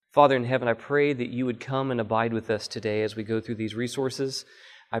Father in heaven, I pray that you would come and abide with us today as we go through these resources.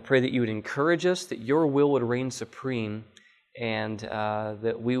 I pray that you would encourage us, that your will would reign supreme, and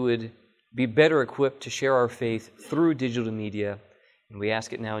that we would be better equipped to share our faith through digital media. And we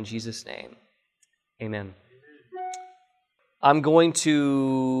ask it now in Jesus' name. Amen. I'm going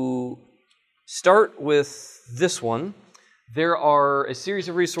to start with this one. There are a series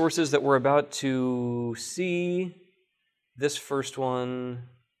of resources that we're about to see. This first one.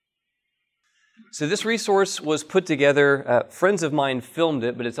 So this resource was put together. Friends of mine filmed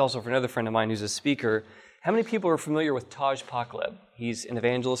it, but it's also for another friend of mine who's a speaker. How many people are familiar with Taj Pakleb? He's an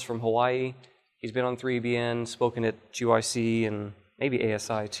evangelist from Hawaii. He's been on 3BN, spoken at GYC and maybe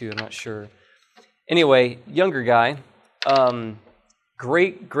ASI too, I'm not sure. Anyway, younger guy.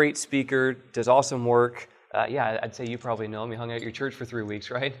 Great speaker, does awesome work. I'd say you probably know him. He hung out at your church for 3 weeks,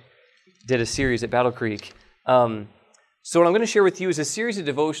 right? Did a series at Battle Creek. So what I'm going to share with you is a series of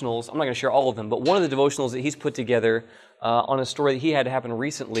devotionals. I'm not going to share all of them, but one of the devotionals that he's put together on a story that he had happen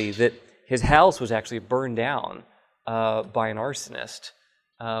recently, that his house was actually burned down by an arsonist.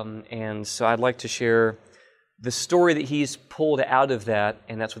 And so I'd like to share the story that he's pulled out of that,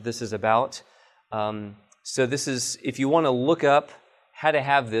 and that's what this is about. So this is, if you want to look up how to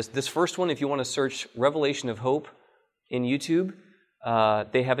have this first one, if you want to search Revelation of Hope in YouTube,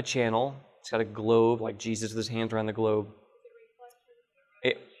 they have a channel. It's got a globe, like Jesus with his hands around the globe.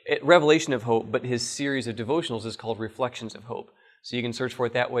 Revelation of Hope, but his series of devotionals is called Reflections of Hope. So you can search for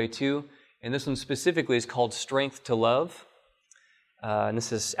it that way too. And this one specifically is called Strength to Love. And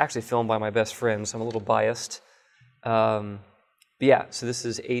this is actually filmed by my best friend, so I'm a little biased. So this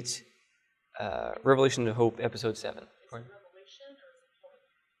is Revelation of Hope, episode 7.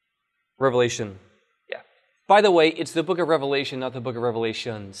 Revelation, yeah. By the way, it's the book of Revelation, not the book of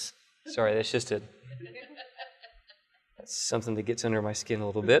Revelations. Sorry, that's something that gets under my skin a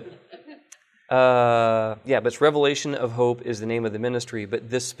little bit. But it's Revelation of Hope is the name of the ministry, but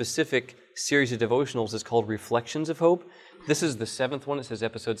this specific series of devotionals is called Reflections of Hope. This is the 7th one. It says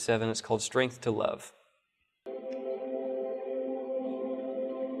episode 7. It's called Strength to Love.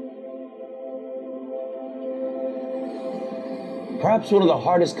 Perhaps one of the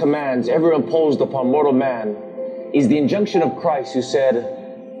hardest commands ever imposed upon mortal man is the injunction of Christ, who said,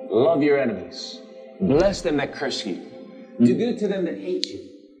 love your enemies, bless them that curse you, do good to them that hate you,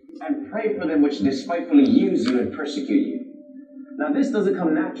 and pray for them which despitefully use you and persecute you. Now this doesn't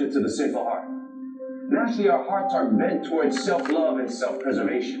come natural to the sinful heart. Naturally, our hearts are bent towards self-love and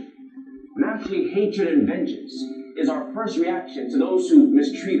self-preservation. Naturally, hatred and vengeance is our first reaction to those who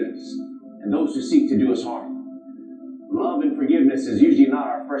mistreat us and those who seek to do us harm. Love and forgiveness is usually not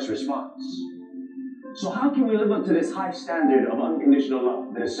our first response. So how can we live up to this high standard of unconditional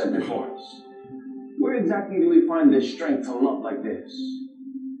love that is set before us? Where exactly do we find this strength to love like this?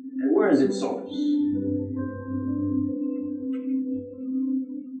 And where is its source?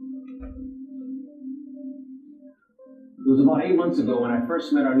 It was about 8 months ago when I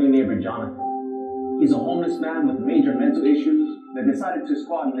first met our new neighbor, Jonathan. He's a homeless man with major mental issues that decided to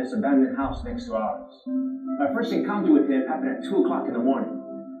squat in this abandoned house next to ours. My first encounter with him happened at 2 o'clock in the morning.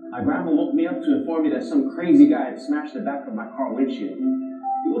 My grandma woke me up to inform me that some crazy guy had smashed the back of my car windshield.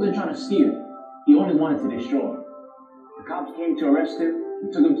 He wasn't trying to steal. He only wanted to destroy. The cops came to arrest him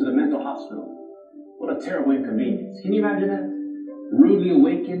and took him to the mental hospital. What a terrible inconvenience. Can you imagine that? Rudely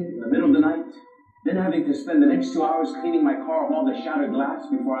awakened in the middle of the night, then having to spend the next 2 hours cleaning my car of all the shattered glass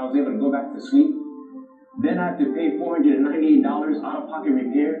before I was able to go back to sleep. Then I had to pay $498 out-of-pocket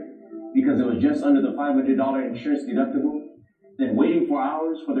repair because it was just under the $500 insurance deductible. Then waiting for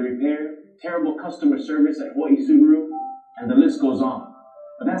hours for the repair, terrible customer service at Hawaii Subaru, and the list goes on.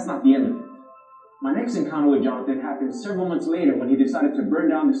 But that's not the end of it. My next encounter with Jonathan happened several months later when he decided to burn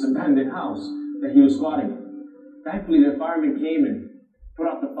down this abandoned house that he was squatting in. Thankfully, the firemen came and put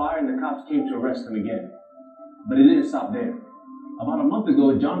out the fire, and the cops came to arrest him again. But it didn't stop there. About a month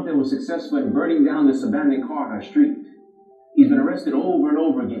ago, Jonathan was successful in burning down this abandoned car on our street. He's been arrested over and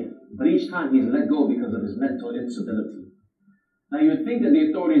over again, but each time he's let go because of his mental instability. Now, you would think that the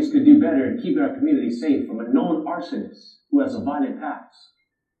authorities could do better in keeping our community safe from a known arsonist who has a violent past,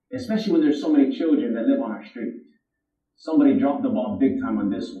 especially when there's so many children that live on our street. Somebody dropped the ball big time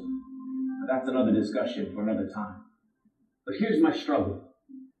on this one, but that's another discussion for another time. But here's my struggle,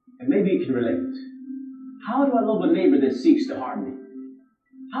 and maybe you can relate. How do I love a neighbor that seeks to harm me?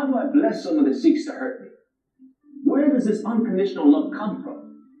 How do I bless someone that seeks to hurt me? Where does this unconditional love come from?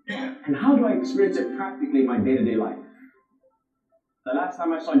 And how do I experience it practically in my day-to-day life? The last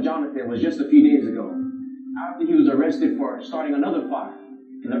time I saw Jonathan was just a few days ago, after he was arrested for starting another fire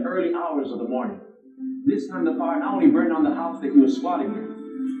in the early hours of the morning. This time the fire not only burned down the house that he was squatting in,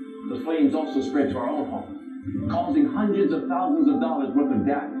 The flames also spread to our own home, causing hundreds of thousands of dollars worth of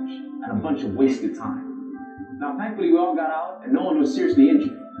damage and a bunch of wasted time. Now, thankfully, we all got out and no one was seriously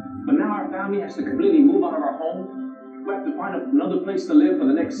injured. But now our family has to completely move out of our home. We have to find another place to live for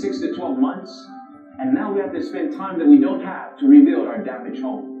the next 6 to 12 months. And now we have to spend time that we don't have to rebuild our damaged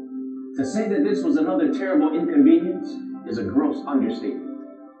home. To say that this was another terrible inconvenience is a gross understatement.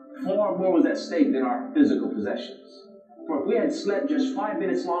 Far more was at stake than our physical possessions. For if we had slept just 5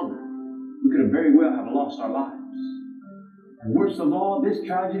 minutes longer, we could have very well have lost our lives. And worst of all, this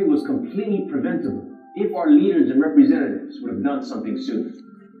tragedy was completely preventable if our leaders and representatives would have done something sooner.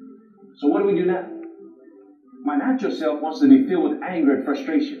 So what do we do now? My natural self wants to be filled with anger and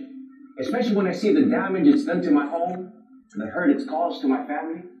frustration, especially when I see the damage it's done to my home and the hurt it's caused to my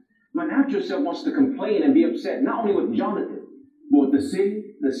family. My natural self wants to complain and be upset, not only with Jonathan, but with the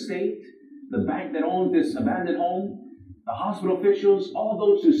city, the state, the bank that owns this abandoned home, the hospital officials, all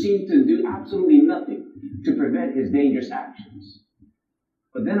those who seem to do absolutely nothing to prevent his dangerous actions.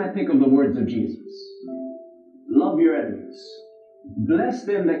 But then I think of the words of Jesus. Love your enemies. Bless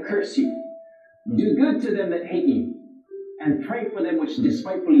them that curse you. Do good to them that hate you. And pray for them which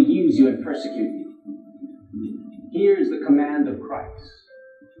despitefully use you and persecute you. Here is the command of Christ.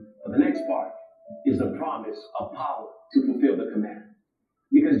 But the next part is the promise of power to fulfill the command.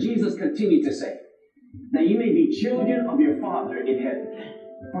 Because Jesus continued to say, that you may be children of your Father in heaven.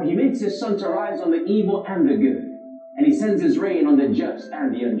 For he makes his sun to rise on the evil and the good, and he sends his rain on the just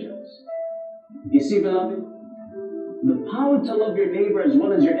and the unjust. You see, beloved, the power to love your neighbor as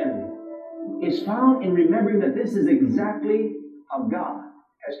well as your enemy is found in remembering that this is exactly how God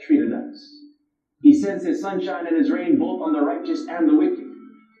has treated us. He sends his sunshine and his rain both on the righteous and the wicked.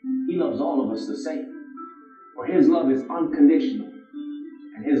 He loves all of us the same. For his love is unconditional,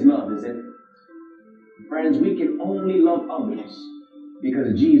 and his love is infinite. Friends, we can only love others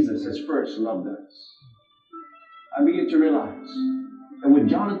because Jesus has first loved us. I begin to realize that what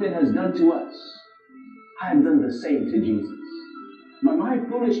Jonathan has done to us, I have done the same to Jesus. By my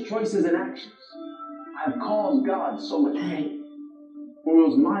foolish choices and actions, I have caused God so much pain. For it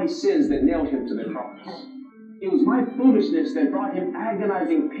was my sins that nailed him to the cross. It was my foolishness that brought him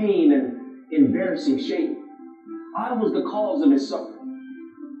agonizing pain and embarrassing shame. I was the cause of his suffering.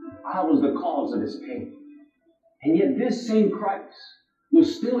 I was the cause of his pain. And yet this same Christ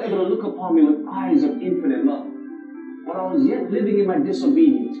was still able to look upon me with eyes of infinite love. When I was yet living in my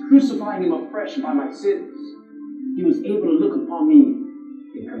disobedience, crucifying him afresh by my sins, he was able to look upon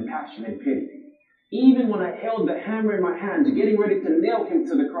me in compassion and pity. Even when I held the hammer in my hands, getting ready to nail him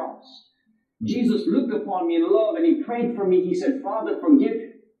to the cross, Jesus looked upon me in love and he prayed for me. He said, Father, forgive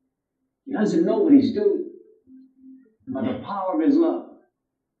him. He doesn't know what he's doing. And by the power of his love,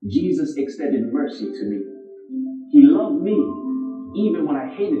 Jesus extended mercy to me. He loved me even when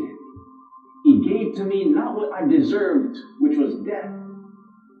I hated him. He gave to me not what I deserved, which was death.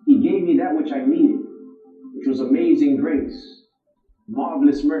 He gave me that which I needed, which was amazing grace,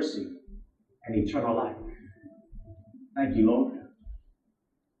 marvelous mercy, and eternal life. Thank you, Lord.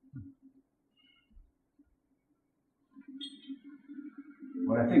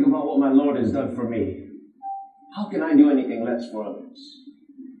 When I think about what my Lord has done for me, how can I do anything less for others?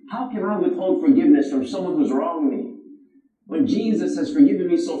 How can I withhold forgiveness from someone who's wronged me when Jesus has forgiven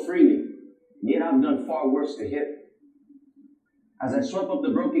me so freely, yet I've done far worse to him? As I swept up the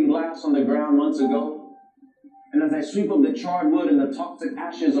broken glass on the ground months ago, and as I sweep up the charred wood and the toxic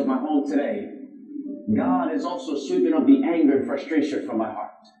ashes of my home today, God is also sweeping up the anger and frustration from my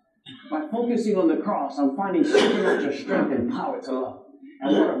heart. By focusing on the cross, I'm finding supernatural strength and power to love.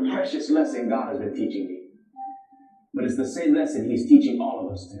 And what a precious lesson God has been teaching me. But it's the same lesson he's teaching all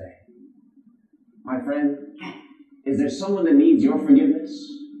of us today. My friend, is there someone that needs your forgiveness?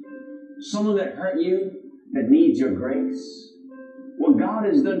 Someone that hurt you that needs your grace? What God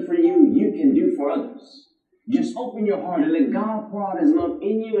has done for you, you can do for others. Just open your heart and let God pour out his love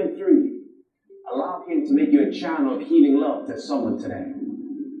in you and through you. Allow him to make you a channel of healing love to someone today.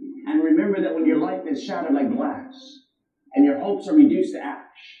 And remember that when your life is shattered like glass and your hopes are reduced to ash,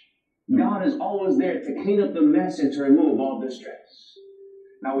 God is always there to clean up the mess and to remove all distress.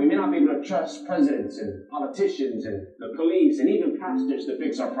 Now, we may not be able to trust presidents and politicians and the police and even pastors to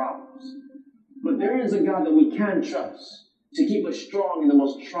fix our problems. But there is a God that we can trust to keep us strong in the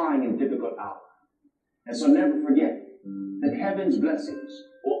most trying and difficult hour. And so never forget that heaven's blessings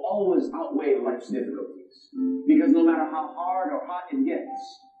will always outweigh life's difficulties. Because no matter how hard or hot it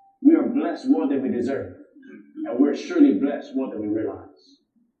gets, we are blessed more than we deserve. And we're surely blessed more than we realize.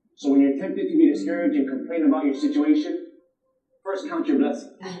 So when you're tempted to be discouraged and complain about your situation, first count your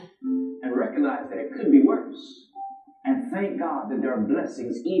blessings and recognize that it could be worse. and thank God that there are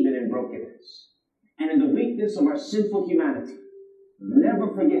blessings even in brokenness. And in the weakness of our sinful humanity,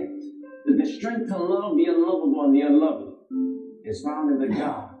 never forget that the strength to love the unlovable and the unlovely is found in the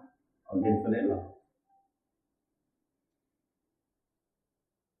God of infinite love.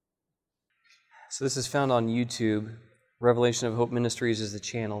 So this is found on YouTube. Revelation of Hope Ministries is the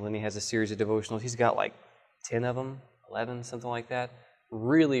channel. Then he has a series of devotionals. He's got like 10 of them, 11, something like that.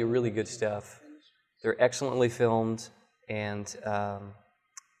 Really, really good stuff. They're excellently filmed and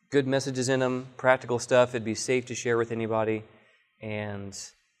good messages in them, practical stuff. It'd be safe to share with anybody. And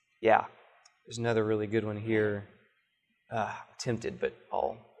yeah, there's another really good one here. I'm tempted, but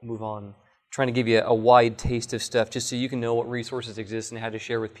I'll move on. Trying to give you a wide taste of stuff just so you can know what resources exist and how to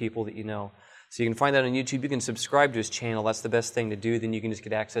share with people that you know. So you can find that on YouTube. You can subscribe to his channel. That's the best thing to do. Then you can just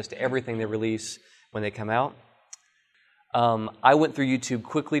get access to everything they release when they come out. I went through YouTube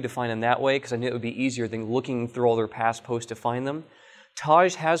quickly to find them that way because I knew it would be easier than looking through all their past posts to find them.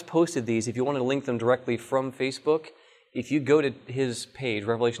 Taj has posted these. If you want to link them directly from Facebook, if you go to his page,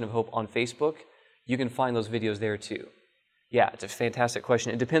 Revelation of Hope, on Facebook, you can find those videos there too. Yeah, it's a fantastic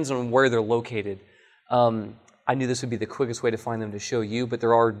question. It depends on where they're located. I knew this would be the quickest way to find them to show you, but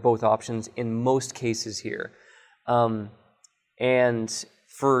there are both options in most cases here. And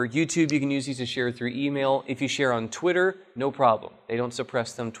for YouTube, you can use these to share through email. If you share on Twitter, no problem. They don't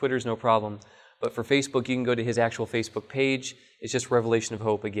suppress them. Twitter's no problem. But for Facebook, you can go to his actual Facebook page. It's just Revelation of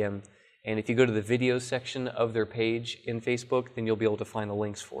Hope again. And if you go to the videos section of their page in Facebook, then you'll be able to find the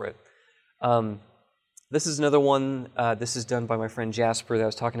links for it. This is another one. This is done by my friend Jasper that I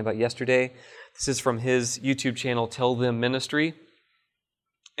was talking about yesterday. This is from his YouTube channel, Tell Them Ministry.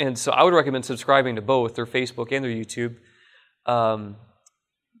 And so I would recommend subscribing to both, their Facebook and their YouTube.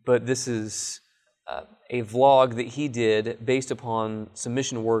 But this is a vlog that he did based upon some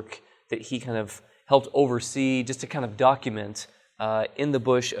mission work that he kind of helped oversee just to kind of document in the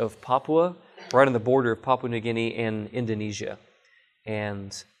bush of Papua, right on the border of Papua New Guinea and Indonesia.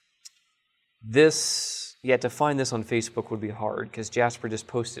 And this, to find this on Facebook would be hard because Jasper just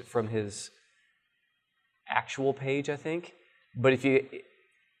posted it from his actual page, I think. But if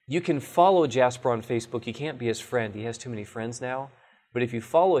you can follow Jasper on Facebook, you can't be his friend. He has too many friends now. But if you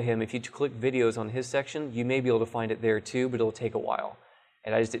follow him, if you click videos on his section, you may be able to find it there too, but it'll take a while.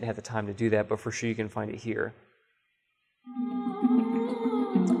 And I just didn't have the time to do that, but for sure you can find it here.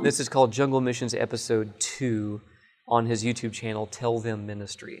 This is called Jungle Missions Episode 2 on his YouTube channel, Tell Them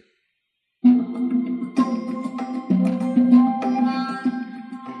Ministry.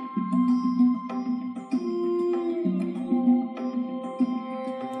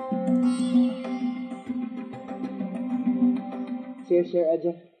 Share,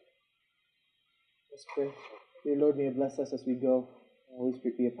 Aja. Let's pray. Dear Lord, may you bless us as we go. Holy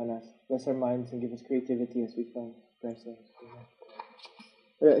Spirit be upon us. Bless our minds and give us creativity as we come. Christ's name. Amen.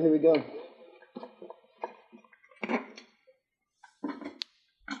 All right, here we go.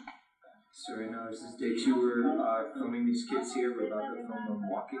 So right now, this is day 2. We're filming these kids here. We're about to film them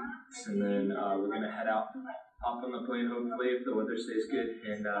walking. And then we're going to head out, hop on the plane, hopefully, if the weather stays good,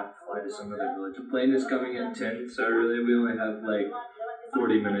 and fly to some other village. The plane is coming at 10, so really we only have like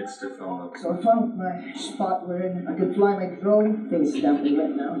 40 minutes to film them. So I found my spot where I could fly my drone. Things definitely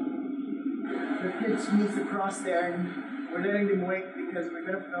wet now. The kids need to cross there, and we're letting them wait because we're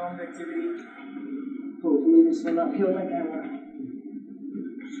going to film the activity. Hopefully this will not kill my camera.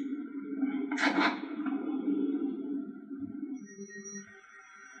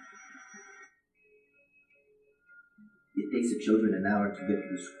 It takes the children an hour to get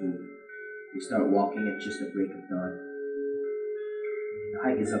through school. They start walking at just the break of dawn. The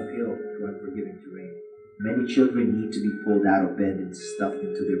hike is uphill through unforgiving terrain. Many children need to be pulled out of bed and stuffed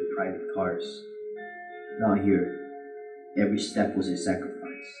into their private cars. Not here. Every step was a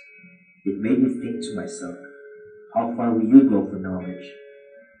sacrifice. It made me think to myself, how far will you go for knowledge?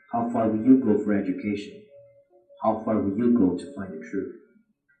 How far will you go for education? How far will you go to find the truth?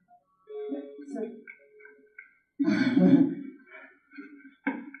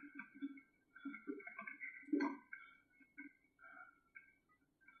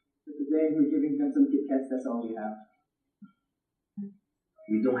 Today we're giving them some Kit Kats, that's all we have.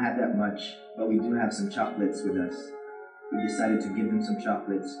 We don't have that much, but we do have some chocolates with us. We decided to give them some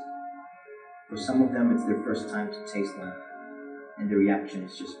chocolates. For some of them, it's their first time to taste them, and the reaction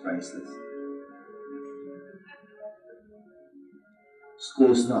is just priceless.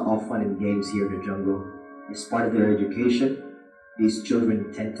 School is not all fun and games here in the jungle. As part of their education, these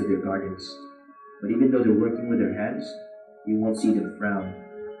children tend to their gardens. But even though they're working with their hands, you won't see them frown.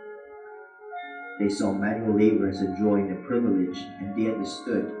 They saw manual labor as a joy and a privilege, and they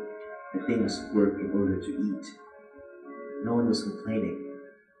understood that they must work in order to eat. No one was complaining.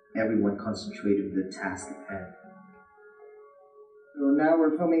 Everyone concentrated on the task at hand. So now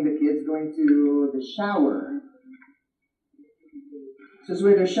we're filming the kids going to the shower. This is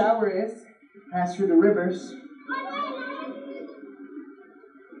where the shower is. Pass through the rivers.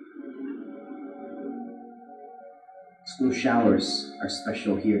 School showers are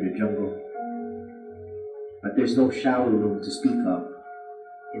special here in the jungle. But there's no shower room to speak of.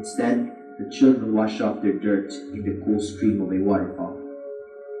 Instead, the children wash off their dirt in the cool stream of a waterfall.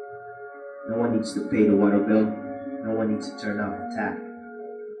 No one needs to pay the water bill. No one needs to turn off the tap.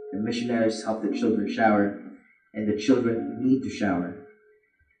 The missionaries help the children shower, and the children need to shower.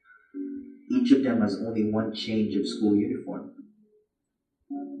 Each of them has only one change of school uniform.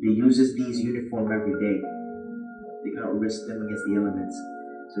 They uses these uniform every day. They cannot risk them against the elements,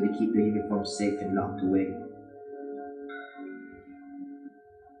 so they keep their uniforms safe and locked away.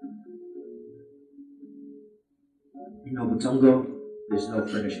 In Hobotongo, there's no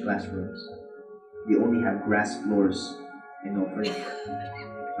furnished classrooms. They only have grass floors and no furniture.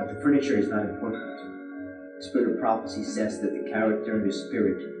 But the furniture is not important. The spirit of prophecy says that the character and the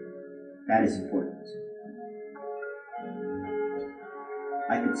spirit, that is important.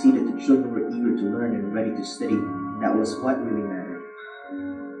 I could see that the children were eager to learn and ready to study. That was what really mattered.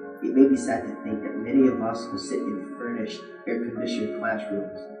 It made me sad to think that many of us who sit in furnished, air-conditioned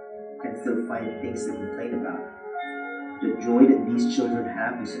classrooms can still find things to complain about. The joy that these children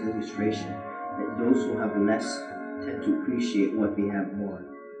have is an illustration that those who have less tend to appreciate what they have more.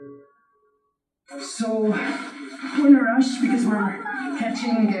 So, we're in a rush because we're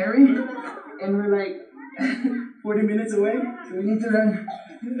catching Gary, and we're like 40 minutes away, so we need to run.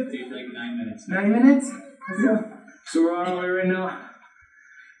 It'll take like 9 minutes. 9 minutes? Let's go. So we're on our way right now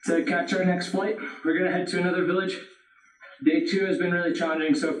to catch our next flight. We're gonna head to another village. Day 2 has been really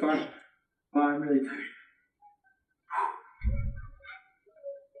challenging so far. Wow, I'm really tired.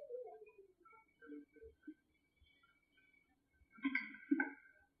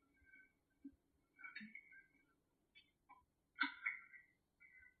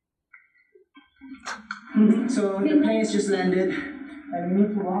 So the plane's just landed, and we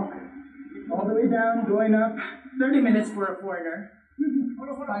need to walk all the way down, going up. 30 minutes for a foreigner,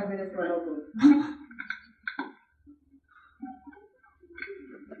 5 minutes for a local.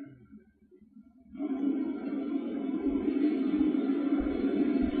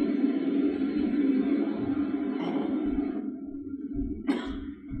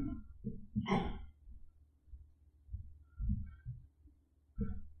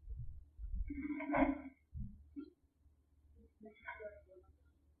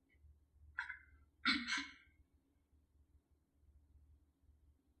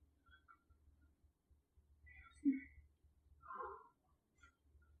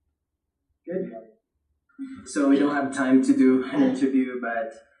 Good. So we don't have time to do an interview,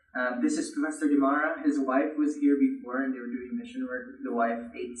 but this is Professor Dimara. His wife was here before and they were doing mission work. The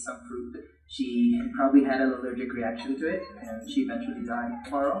wife ate some fruit. She probably had an allergic reaction to it and she eventually died.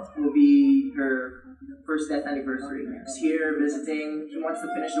 Tomorrow will be her first death anniversary. He's here visiting. He wants to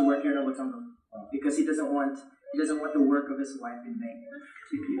finish the work here in Obatongo because he doesn't want the work of his wife in vain.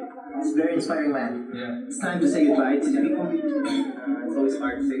 He's a very inspiring man. Yeah. It's time to say goodbye to the people. It's always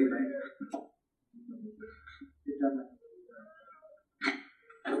hard to say goodbye. Good job, man.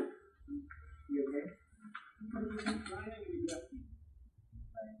 You okay?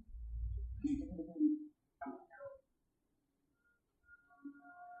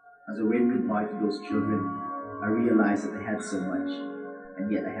 As I waved goodbye to those children, I realized that I had so much,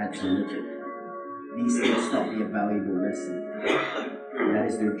 and yet I had so little. These things taught me a valuable lesson. That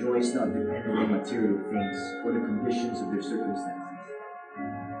is, their joy is not dependent on material things or the conditions of their circumstances.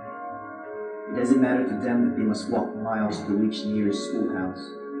 It doesn't matter to them that they must walk miles to reach the nearest schoolhouse.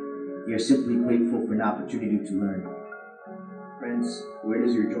 They are simply grateful for an opportunity to learn. Friends, where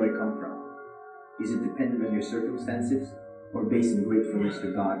does your joy come from? Is it dependent on your circumstances, or based in gratefulness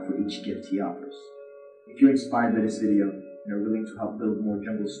to God for each gift He offers? If you're inspired by this video and are willing to help build more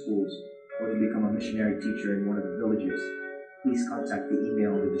jungle schools, or to become a missionary teacher in one of the villages, please contact the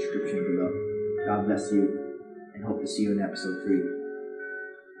email in the description below. God bless you, and hope to see you in episode 3.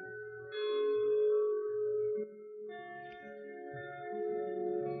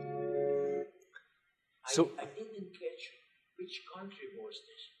 So I didn't catch which country was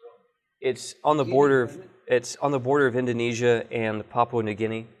this from. it's on the border of Indonesia and Papua New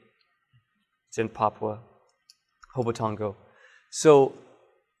Guinea. It's in Papua, Hobotongo. So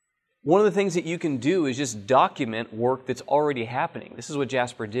one of the things that you can do is just document work that's already happening. This is what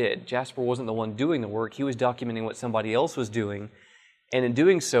Jasper did. Jasper wasn't the one doing the work. He was documenting what somebody else was doing. And in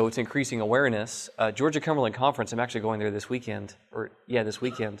doing so, it's increasing awareness. Georgia Cumberland Conference, I'm actually going there this weekend. This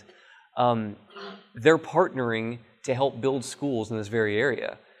weekend. They're partnering to help build schools in this very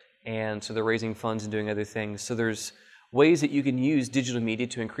area. And so they're raising funds and doing other things. So there's ways that you can use digital media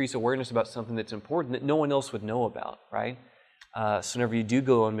to increase awareness about something that's important that no one else would know about, right? So whenever you do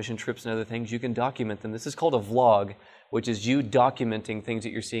go on mission trips and other things, you can document them. This is called a vlog, which is you documenting things that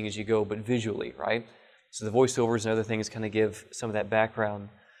you're seeing as you go, but visually, right? So the voiceovers and other things kind of give some of that background.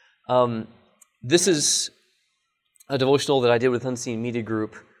 This is a devotional that I did with Unseen Media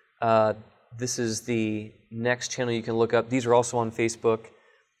Group. This is the next channel you can look up. These are also on Facebook.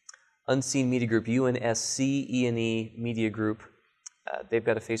 Unseen Media Group, UNSCENE Media Group. They've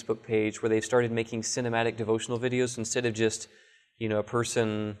got a Facebook page where they've started making cinematic devotional videos instead of just, a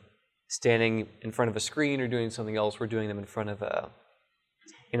person standing in front of a screen or doing something else. We're doing them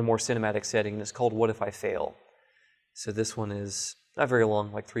in a more cinematic setting, and it's called What If I Fail? So this one is not very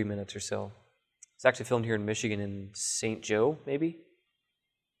long, like 3 minutes or so. It's actually filmed here in Michigan in St. Joe, maybe?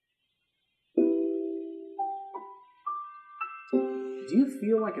 Do you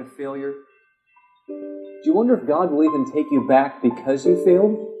feel like a failure? Do you wonder if God will even take you back because you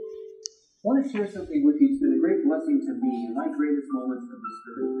failed? I want to share something with you. It's been a great blessing to me in my greatest moments of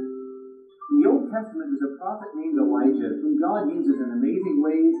discouragement. In the Old Testament, there's a prophet named Elijah whom God uses in amazing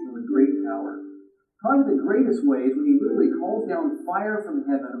ways and with great power. Probably the greatest way is when he literally calls down fire from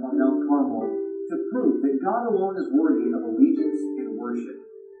heaven on Mount Carmel to prove that God alone is worthy of allegiance and worship.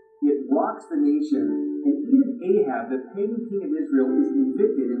 It rocks the nation, and even Ahab, the pagan king of Israel, is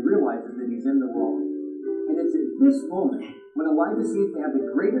convicted and realizes that he's in the wrong. And it's at this moment, when Elijah seems to have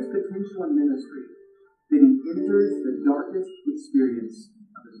the greatest potential in ministry, that he enters the darkest experience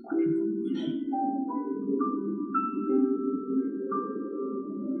of his life.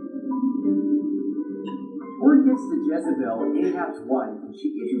 Word gets to Jezebel, Ahab's wife, and she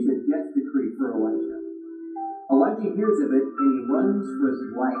issues a death decree for Elijah. Elijah hears of it and he runs for his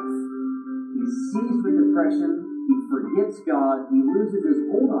life. He's seized with depression, he forgets God, he loses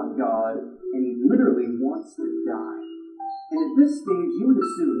his hold on God, and he literally wants to die. And at this stage, you would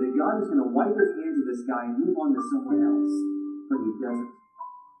assume that God is going to wipe his hands of this guy and move on to someone else. But he doesn't.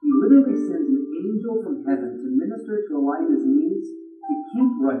 He literally sends an angel from heaven to minister to Elijah's needs, to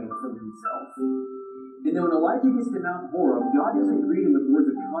keep running from himself. And then when Elijah gets to Mount Horeb, God doesn't greet him with words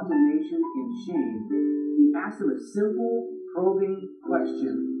of condemnation and shame. He asks him a simple, probing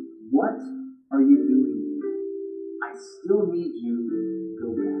question. What are you doing here? I still need you.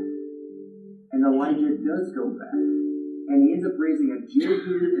 Go back. And Elijah does go back. And he ends up raising a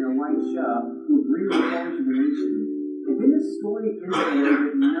Jehu and Elisha who bring reform to the nation. And then the story ends in a way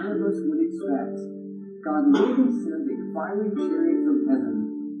that none of us would expect. God literally sends a fiery chariot from heaven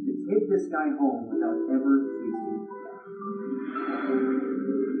to take this guy home without ever tasting death.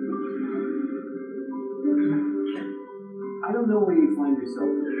 I don't know where you find yourself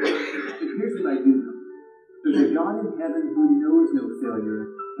today, but here's what I do know. There's a God in heaven who knows no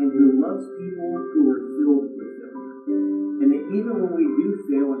failure and who loves people who are filled with failure. And that even when we do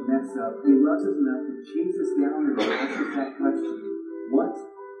fail and mess up, he loves us enough to chase us down and ask us that question. What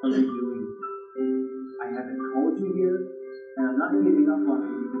are you doing? I haven't called you here, and I'm not giving up on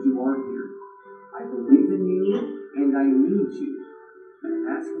you because you are here. I believe in you, and I need you. And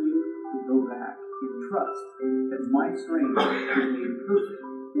I'm asking you to go back and trust that my strength is made perfect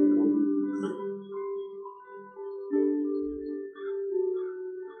in your weakness.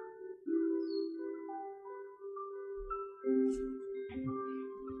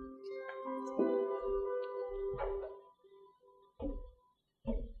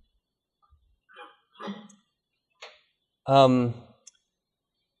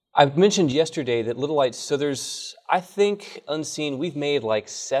 I mentioned yesterday that Little Lights, so there's, I think, Unseen, we've made like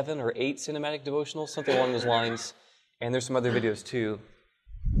 7 or 8 cinematic devotionals, something along those lines, and there's some other videos too.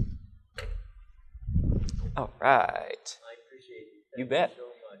 All right. I appreciate it. You bet. So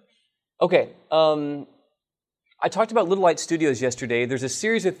much. Okay, I talked about Little Light Studios yesterday. There's a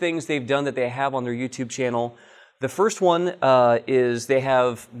series of things they've done that they have on their YouTube channel. The first one is they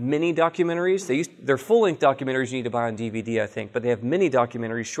have mini documentaries. They're full-length documentaries you need to buy on DVD, I think, but they have mini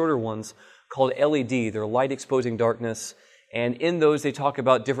documentaries, shorter ones, called LED. They're Light Exposing Darkness. And in those, they talk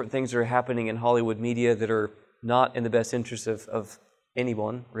about different things that are happening in Hollywood media that are not in the best interest of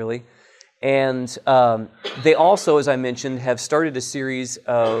anyone, really. And they also, as I mentioned, have started a series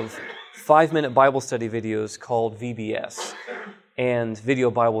of 5-minute Bible study videos called VBS and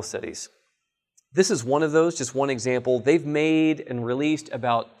Video Bible Studies. This is one of those, just one example. They've made and released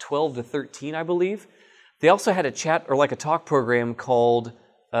about 12 to 13, I believe. They also had a chat or like a talk program called,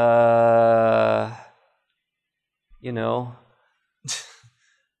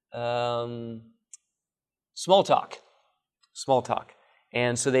 Small talk. Small talk.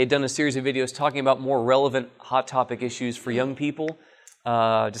 And so they'd done a series of videos talking about more relevant hot topic issues for young people,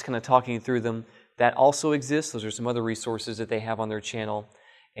 just kind of talking through them. That also exists. Those are some other resources that they have on their channel.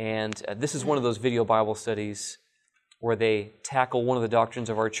 And this is one of those video Bible studies where they tackle one of the doctrines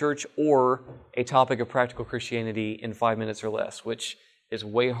of our church or a topic of practical Christianity in 5 minutes or less, which is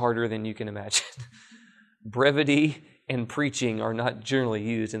way harder than you can imagine. Brevity and preaching are not generally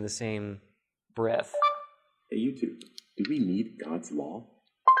used in the same breath. Hey, you two, do we need God's law?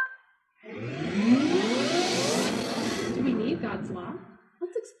 Do we need God's law?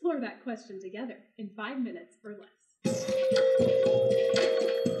 Let's explore that question together in 5 minutes or less.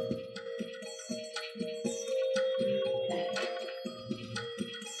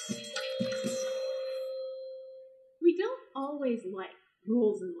 We don't always like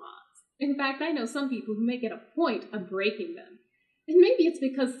rules and laws. In fact, I know some people who make it a point of breaking them. And maybe it's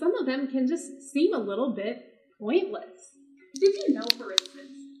because some of them can just seem a little bit pointless. Did you know, for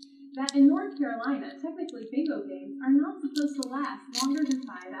instance, that in North Carolina, technically bingo games are not supposed to last longer than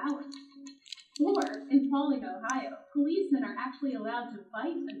 5 hours? Or, in Paulding, Ohio, policemen are actually allowed to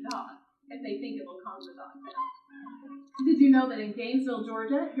bite a dog if they think it will calm the dog down. Did you know that in Gainesville,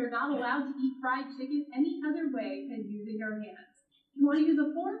 Georgia, you're not allowed to eat fried chicken any other way than using your hands? You want to use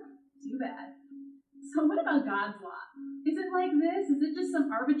a fork? Too bad. So what about God's law? Is it like this? Is it just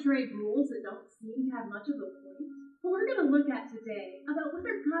some arbitrary rules that don't seem to have much of a point? Well, we're going to look at today about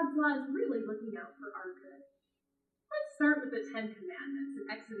whether God's law is really looking out for our good. Let's start with the 10 Commandments in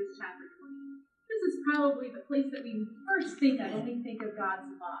Exodus chapter 20. This is probably the place that we first think of when we think of God's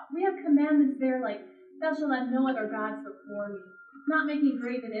law. We have commandments there like, thou shalt have no other gods before me, not making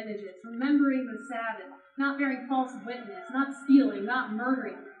graven images, remembering the Sabbath, not bearing false witness, not stealing, not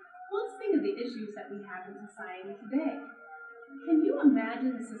murdering. Well, let's think of the issues that we have in society today. Can you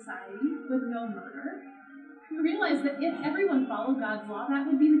imagine a society with no murder? You realize that if everyone followed God's law, that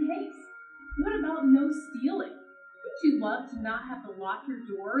would be the case. What about no stealing? Wouldn't you love to not have to lock your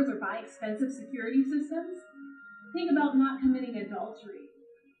doors or buy expensive security systems? Think about not committing adultery.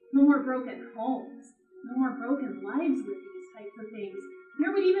 No more broken homes. No more broken lives with these types of things.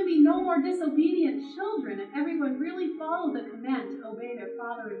 There would even be no more disobedient children if everyone really followed the command to obey their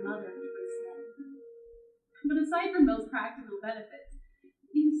father and mother and to respect them. But aside from those practical benefits,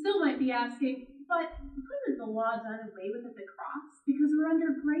 you still might be asking, but wasn't the law done away with at the cross? Because we're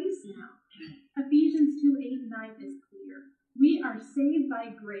under grace now. Ephesians 2:8-9 is clear. We are saved by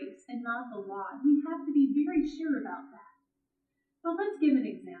grace and not the law. We have to be very sure about that. Well, let's give an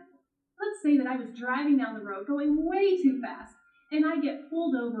example. Let's say that I was driving down the road going way too fast, and I get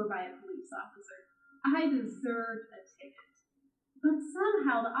pulled over by a police officer. I deserved a ticket. But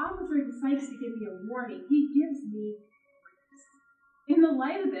somehow the officer decides to give me a warning. He gives me grace. In the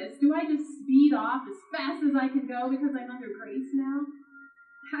light of this, do I just speed off as fast as I can go because I'm under grace now?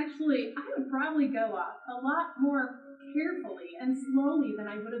 Actually, I would probably go off a lot more carefully and slowly than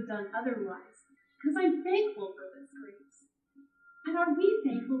I would have done otherwise, because I'm thankful for this grace. And are we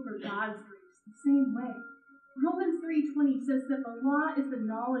thankful for God's grace the same way? Romans 3:20 says that the law is the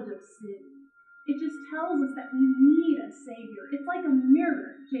knowledge of sin. It just tells us that we need a Savior. It's like a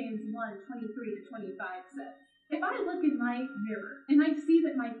mirror, James 1:23-25 says. If I look in my mirror and I see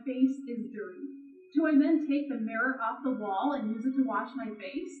that my face is dirty, do I then take the mirror off the wall and use it to wash my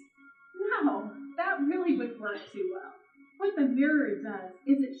face? No, that really wouldn't work too well. What the mirror does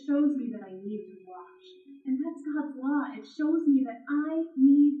is it shows me that I need to wash. And that's God's law. It shows me that I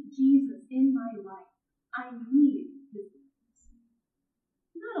need Jesus in my life. I need His grace.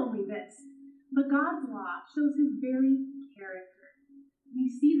 Not only this, but God's law shows His very character. We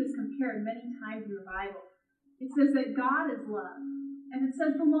see this compared many times in the Bible. It says that God is love, and it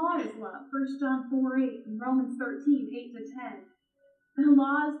says the law is love. 1 John 4:8 and Romans 13:8-10. The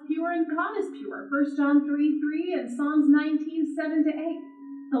law is pure and God is pure. 1 John 3:3 and Psalms 19:7-8.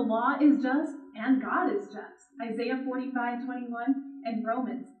 The law is just and God is just. Isaiah 45:21 and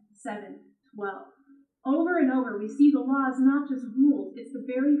Romans 7:12. Over and over, we see the law is not just rules, it's the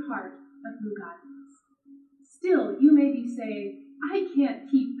very heart of who God is. Still, you may be saying, I can't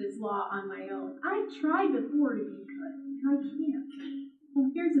keep this law on my own. I've tried before to be good, and I can't. Well,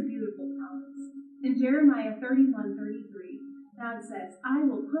 here's a beautiful promise. In Jeremiah 31:33, God says, I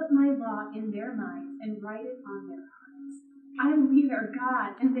will put my law in their minds and write it on their hearts. I will be their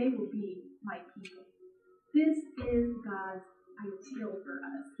God, and they will be my people. This is God's ideal for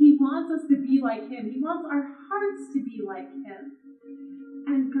us. He wants us to be like Him. He wants our hearts to be like Him.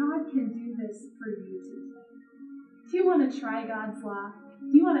 And God can do this for you today. Do you want to try God's law?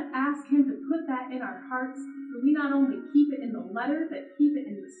 Do you want to ask Him to put that in our hearts? So we not only keep it in the letter, but keep it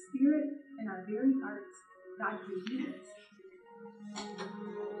in the spirit, in our very hearts. God can use it.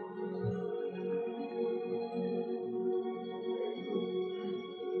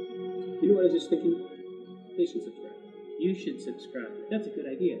 You know what I was just thinking? They should subscribe. You should subscribe. That's a good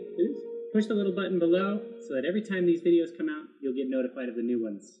idea. It is. Push the little button below so that every time these videos come out, you'll get notified of the new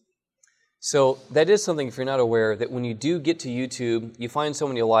ones. So that is something, if you're not aware, that when you do get to YouTube, you find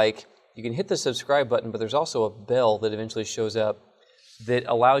someone you like, you can hit the subscribe button, but there's also a bell that eventually shows up that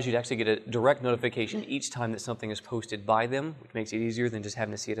allows you to actually get a direct notification each time that something is posted by them, which makes it easier than just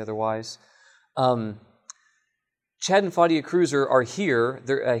having to see it otherwise. Chad and Fadia Cruiser are here.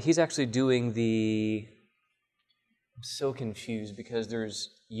 He's actually doing the... I'm so confused because there's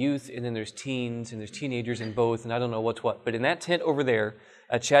youth and then there's teens and there's teenagers in both, and I don't know what's what. But in that tent over there,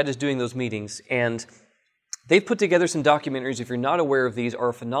 Chad is doing those meetings, and they've put together some documentaries. If you're not aware of these, are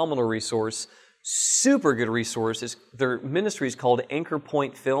a phenomenal resource, super good resource. Their ministry is called Anchor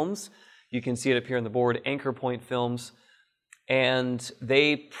Point Films. You can see it up here on the board, Anchor Point Films. And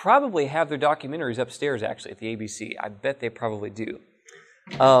they probably have their documentaries upstairs, actually, at the ABC. I bet they probably do.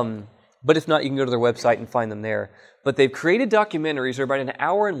 But if not, you can go to their website and find them there. But they've created documentaries that are about an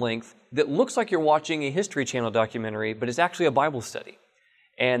hour in length that looks like you're watching a History Channel documentary, but it's actually a Bible study.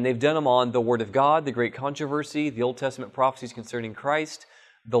 And they've done them on the Word of God, the Great Controversy, the Old Testament prophecies concerning Christ,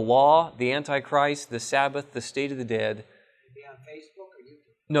 the Law, the Antichrist, the Sabbath, the State of the Dead. Are they on Facebook or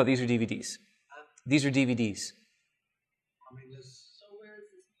YouTube? No, these are DVDs. These are DVDs. I mean, this... So where is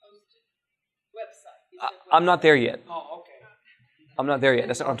this posted? Website. I'm not there yet. Oh, okay. I'm not there yet.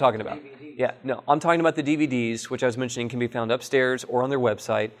 That's not what I'm talking about. DVDs. Yeah, no. I'm talking about the DVDs, which I was mentioning can be found upstairs or on their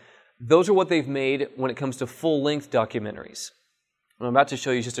website. Those are what they've made when it comes to full-length documentaries. What I'm about to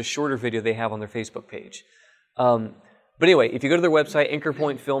show you is just a shorter video they have on their Facebook page. But anyway, if you go to their website,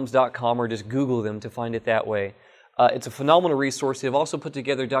 anchorpointfilms.com, or just Google them to find it that way, it's a phenomenal resource. They've also put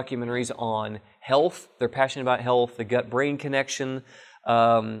together documentaries on health. They're passionate about health, the gut-brain connection,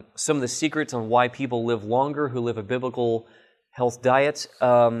 some of the secrets on why people live longer who live a biblical health diet,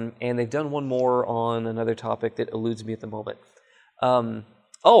 and they've done one more on another topic that eludes me at the moment.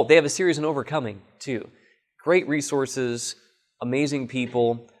 They have a series on overcoming, too. Great resources, amazing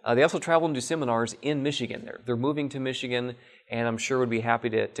people. They also travel and do seminars in Michigan. They're moving to Michigan, and I'm sure would be happy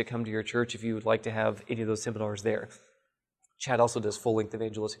to come to your church if you would like to have any of those seminars there. Chad also does full-length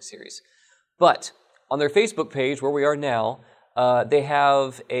evangelistic series. But on their Facebook page, where we are now, they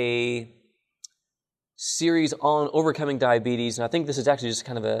have a series on overcoming diabetes, and I think this is actually just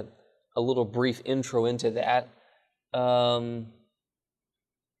kind of a little brief intro into that.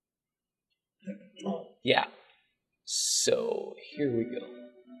 Yeah. So here we go.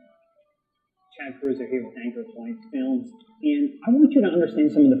 Chad Cruiser here with Anchor Point Films, and I want you to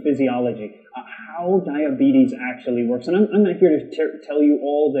understand some of the physiology, how diabetes actually works. And I'm not here to tell you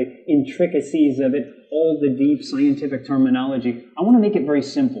all the intricacies of it, all the deep scientific terminology. I want to make it very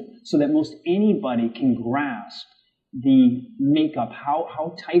simple so that most anybody can grasp the makeup,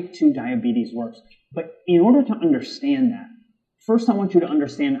 how type 2 diabetes works. But in order to understand that, first I want you to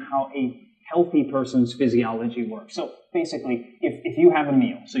understand how a healthy person's physiology works. So basically, if you have a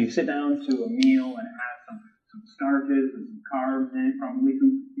meal, so you sit down to a meal and it has some starches and some carbs in it, probably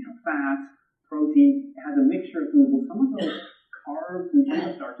some fats, protein. It has a mixture of foods. Some of those carbs and some of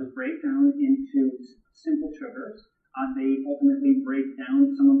the starches break down into simple sugars. They ultimately break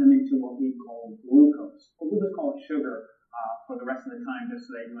down some of them into what we call glucose. But we'll just call it sugar for the rest of the time, just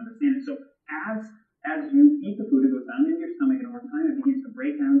so that you understand it. So as you eat the food, it goes down into your stomach, and over time it begins to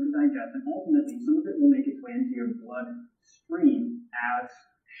break down to digest, and ultimately some of it will make its way into your bloodstream as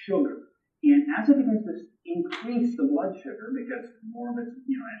sugar. And as it begins to increase the blood sugar, because more of it, as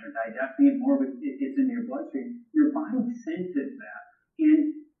you're digesting it, more of it gets into your bloodstream, your body senses that.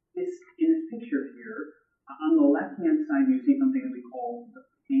 And in this picture here, on the left-hand side, you see something that we call the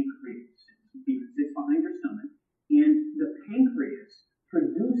pancreas. It sits behind your stomach, and the pancreas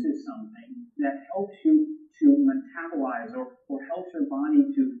produces something that helps you to metabolize or helps your body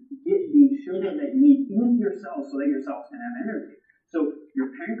to get the sugar that you need into your cells so that your cells can have energy. So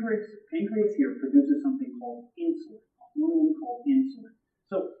your pancreas here produces something called insulin, a hormone called insulin.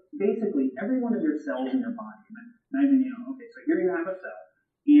 So basically, every one of your cells in your body, imagine, so here you have a cell,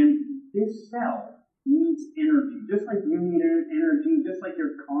 and this cell needs energy. Just like you need energy, just like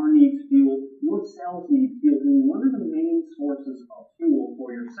your car needs fuel, your cells need fuel. And one of the main sources of fuel for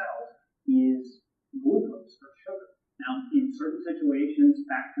your cells is glucose or sugar. Now, in certain situations,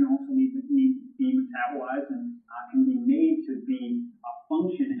 fat can also need to be metabolized and can be made to be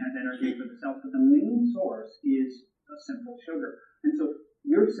function as energy for the cells. But the main source is a simple sugar. And so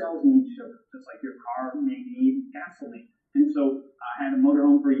your cells need sugar, just like your car may need gasoline. And so I had a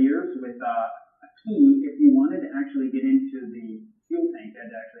motorhome for years with a key. If you wanted to actually get into the fuel tank, you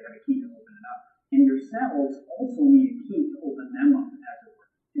had to actually have a key to open it up. And your cells also need a key to open them up, as it were.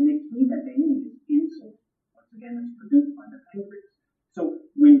 And the key that they need is insulin. Once again, that's produced by the pancreas.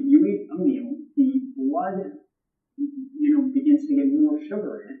 So when you eat a meal, the blood, begins to get more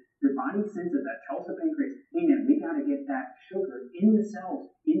sugar in it. Your body senses that, tells the pancreas, hey man, we got to get that sugar in the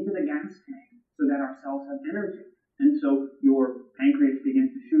cells, into the gas tank, so that our cells have energy. And so your pancreas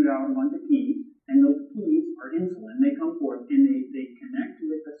begins to shoot out a bunch of keys, and those keys are insulin. They come forth and they connect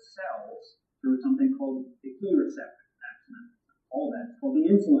with the cells through something called the key receptor. That's not all that. It's called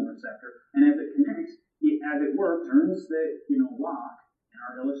the insulin receptor. And as it connects, as it were, turns the lock in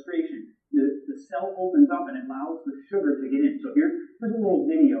our illustration. The cell opens up and it allows the sugar to get in. So here's a little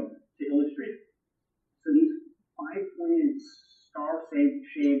video to illustrate it. So these 5-pointed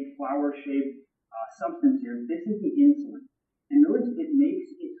star-shaped, flower-shaped substance here, this is the insulin. And notice it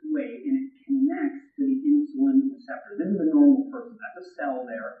makes its way and it connects to the insulin receptor. This is a normal person. That's a cell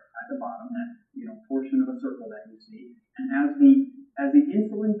there at the bottom, that portion of a circle that you see. And as the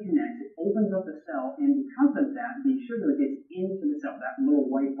insulin connects, it opens up the cell, and because of that, the sugar gets into the cell. That little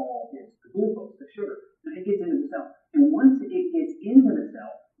white ball is the glucose, the sugar. Now it gets into the cell. And once it gets into the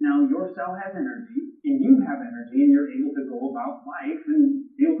cell, now your cell has energy, and you have energy, and you're able to go about life and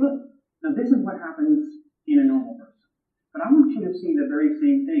feel good. Now this is what happens in a normal person. But I want you to see the very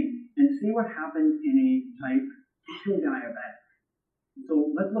same thing and see what happens in a type 2 diabetic.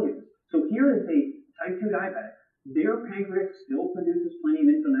 So let's look at this. So here is a type 2 diabetic. Their pancreas still produces plenty of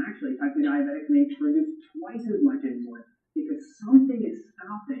insulin. Actually, type 2 diabetics may produce twice as much insulin because something is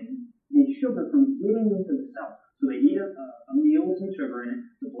stopping the sugar from getting into the cell. So they eat a meal with some sugar in it.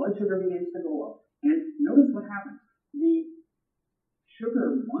 The blood sugar begins to go up. And notice what happens. The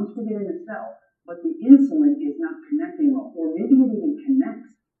sugar wants to get in the cell, but the insulin is not connecting well. Or maybe it even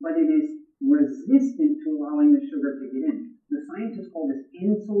connects, but it is resistant to allowing the sugar to get in. The scientists call this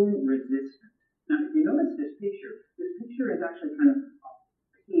insulin resistant. Now, if you notice this picture is actually kind of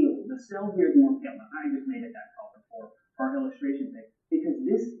pale. The cell here is more pale. Now, I just made it that color for our illustration sake, because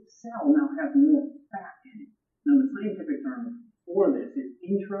this cell now has more fat in it. Now, the scientific term for this is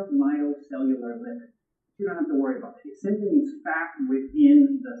intramyocellular lipid. You don't have to worry about it. It simply means fat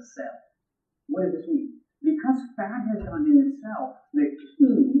within the cell. What does this mean? Because fat has gotten in the cell, the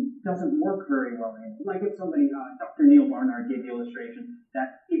key doesn't work very well anymore. Like if somebody, Dr. Neil Barnard gave the illustration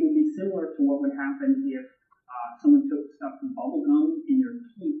that it would be similar to what would happen if someone took stuff from bubble gum in your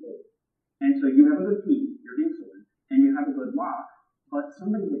keyhole. And so you have a good key, your insulin, and you have a good lock, but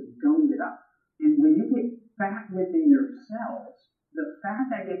somebody has gummed it up. And when you get fat within your cells, the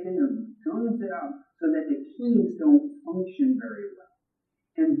fat that gets in there gums it up so that the keys don't function very well.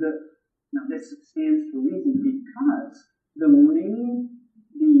 And now this stands to reason because the main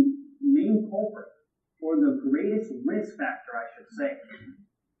culprit, or the greatest risk factor, I should say,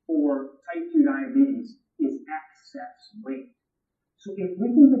 for type 2 diabetes is excess weight. So if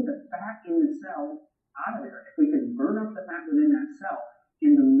we can get the fat in the cell out of there, if we can burn up the fat within that cell,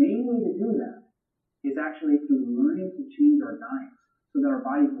 and the main way to do that is actually through learning to change our diets so that our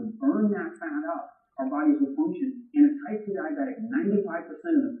bodies will burn that fat up, our bodies will function. And a type 2 diabetic, 95% of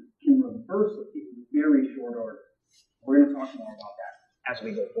them can reverse it in very short order. We're going to talk more about that as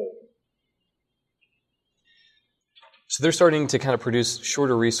we go forward. So they're starting to kind of produce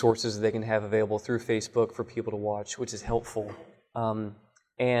shorter resources that they can have available through Facebook for people to watch, which is helpful. But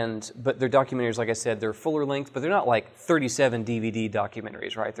their documentaries, like I said, they're fuller length, but they're not like 37 DVD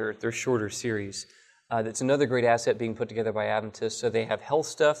documentaries, right? They're shorter series. That's another great asset being put together by Adventists. So they have health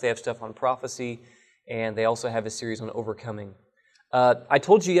stuff, they have stuff on prophecy, and they also have a series on overcoming. I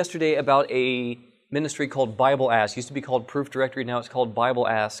told you yesterday about a ministry called Bible Ask. It used to be called Proof Directory, now it's called Bible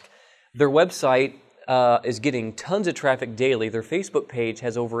Ask. Their website is getting tons of traffic daily. Their Facebook page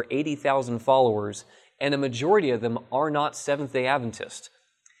has over 80,000 followers, and a majority of them are not Seventh-day Adventist.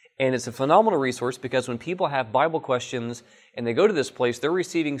 And it's a phenomenal resource because when people have Bible questions and they go to this place, they're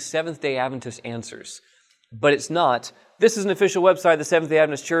receiving Seventh-day Adventist answers. But it's not, this is an official website of the Seventh-day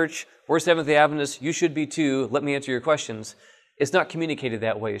Adventist Church. We're Seventh-day Adventists. You should be too. Let me answer your questions. It's not communicated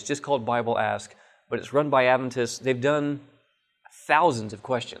that way. It's just called Bible Ask, but it's run by Adventists. They've done thousands of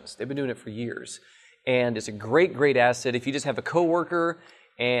questions. They've been doing it for years. And it's a great, great asset. If you just have a coworker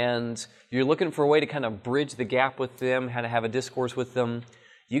and you're looking for a way to kind of bridge the gap with them, how to have a discourse with them,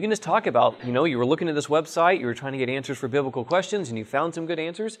 you can just talk about, you were looking at this website, you were trying to get answers for biblical questions, and you found some good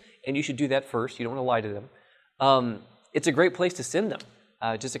answers, and you should do that first. You don't want to lie to them. It's a great place to send them.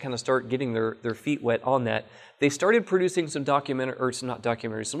 just to kind of start getting their feet wet on that. They started producing some some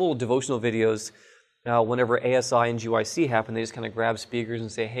little devotional videos whenever ASI and GYC happen. They just kind of grab speakers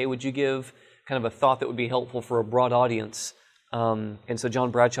and say, hey, would you give kind of a thought that would be helpful for a broad audience? And so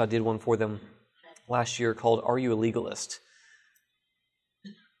John Bradshaw did one for them last year called Are You a Legalist?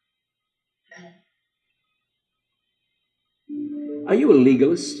 Are you a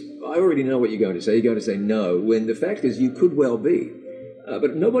legalist? I already know what you're going to say. You're going to say no, when the fact is you could well be.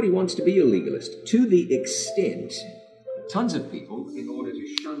 But nobody wants to be a legalist. To the extent, tons of people, in order to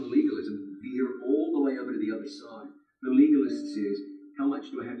shun legalism, veer all the way over to the other side. The legalist says, how much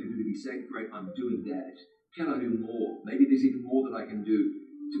do I have to do to be saved? Great, I'm doing that. Can I do more? Maybe there's even more that I can do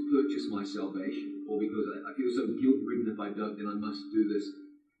to purchase my salvation. Or because I feel so guilt-ridden if I don't, then I must do this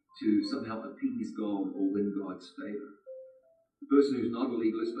to somehow appease God or win God's favor. The person who's not a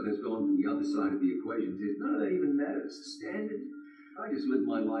legalist but has gone to the other side of the equation says, none of that even matters. Standard. I just live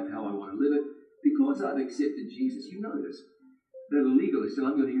my life how I want to live it because I've accepted Jesus. You notice that a legalist, and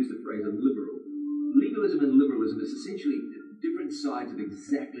I'm going to use the phrase a liberal, legalism and liberalism is essentially different sides of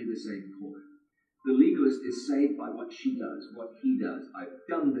exactly the same coin. The legalist is saved by what she does, what he does. I've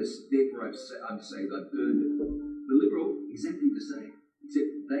done this, therefore I'm saved, I've earned it. The liberal, exactly the same, except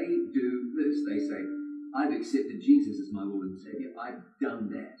they do this. They say, I've accepted Jesus as my Lord and Savior. I've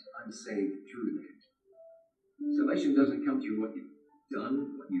done that. I'm saved through that. Salvation doesn't come through what you've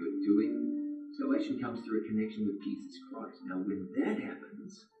done, what you are doing. Salvation comes through a connection with Jesus Christ. Now, when that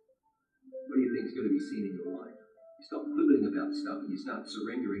happens, what do you think is going to be seen in your life? You stop quibbling about stuff and you start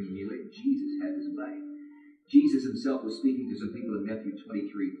surrendering and you let Jesus have his way. Jesus himself was speaking to some people in Matthew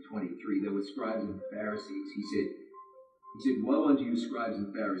 23:23. They were scribes and Pharisees. He said, woe unto you, scribes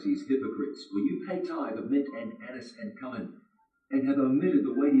and Pharisees, hypocrites, for you pay tithe of mint and anise and cumin, and have omitted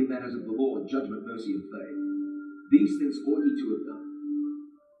the weightier matters of the law, judgment, mercy, and faith. These things ought ye to have done,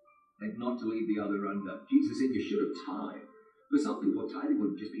 and not to leave the other undone. Jesus said you should have tithed. For some people, tithing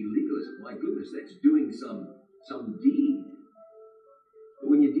would just be legalism. My goodness, that's doing some deed.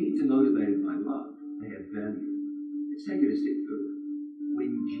 But when your deeds are motivated by love, they have value. Let's take it a step further.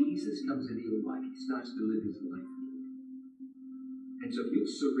 When Jesus comes into your life, he starts to live his life for you. And so if you'll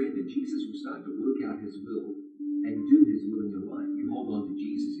surrender, Jesus will start to work out his will and do his will in your life. You hold on to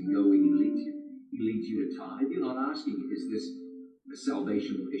Jesus and go where he leads you. He leads you to tithe. You're not asking, is this a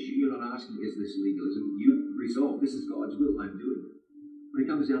salvational issue? You're not asking, is this legalism? You resolve, this is God's will, I'm doing it. When it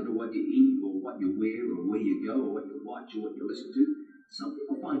comes down to what you eat or what you wear or where you go or what you watch or what you listen to, some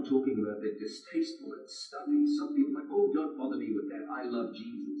people find talking about that distasteful and stuffy. Some people are like, oh, don't bother me with that. I love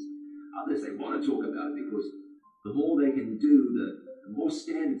Jesus. Others, they want to talk about it because the more they can do, the more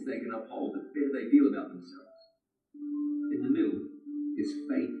standards they can uphold, the better they feel about themselves. In the middle is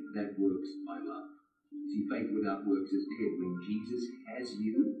faith that works by love. See, faith without works is dead. When Jesus has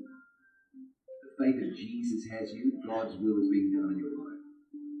you, the faith of Jesus has you, God's will is being done in your life.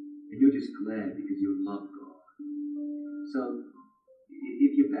 And you're just glad because you love God. So,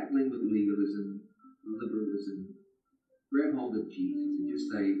 if you're battling with legalism, liberalism, grab hold of Jesus and just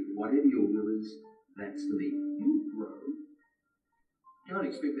say, whatever your will is, that's for me. You'll grow. Can't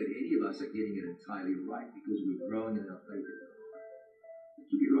expect that any of us are getting it entirely right because we're growing in our faith.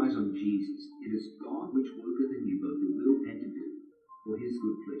 Keep your eyes on Jesus. It is God which worketh in you both to will and to do for his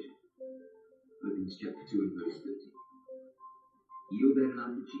good pleasure. Philippians chapter 2 and verse 13. Yield that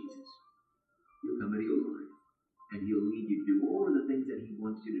heart to Jesus. He'll come into your life and he'll lead you to do all of the things that he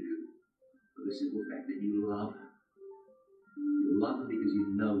wants you to do for the simple fact that you love him. You love him because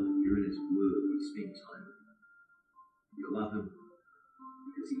you know him. You're in his word. You spend time with him. You love him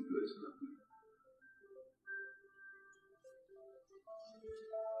because he first loved you.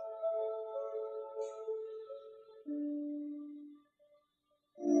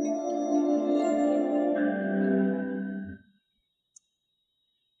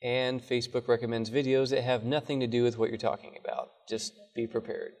 And Facebook recommends videos that have nothing to do with what you're talking about. Just be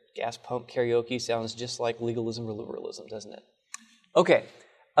prepared. Gas pump karaoke sounds just like legalism or liberalism, doesn't it? Okay,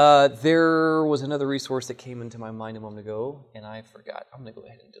 there was another resource that came into my mind a moment ago, and I forgot. I'm going to go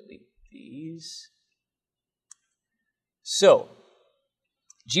ahead and delete these. So,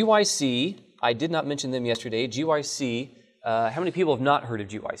 GYC, I did not mention them yesterday. GYC, how many people have not heard of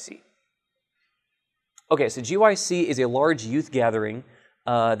GYC? Okay, so GYC is a large youth gathering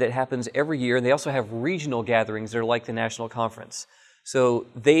that happens every year, and they also have regional gatherings that are like the national conference. So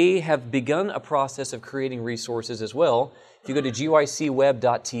they have begun a process of creating resources as well. If you go to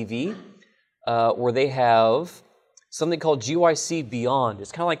gycweb.tv, where they have something called GYC Beyond.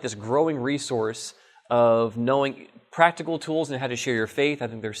 It's kind of like this growing resource of knowing practical tools and how to share your faith. I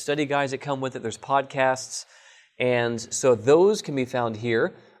think there's study guides that come with it. There's podcasts. And so those can be found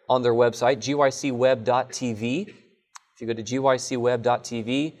here on their website, gycweb.tv. If you go to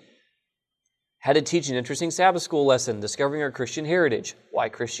gycweb.tv, how to teach an interesting Sabbath school lesson, discovering our Christian heritage, why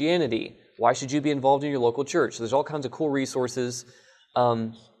Christianity, why should you be involved in your local church. So there's all kinds of cool resources,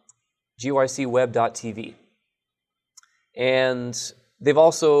 gycweb.tv. And they've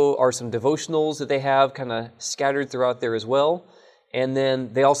also are some devotionals that they have kind of scattered throughout there as well. And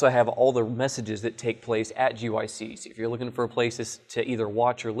then they also have all the messages that take place at GYC. So if you're looking for places to either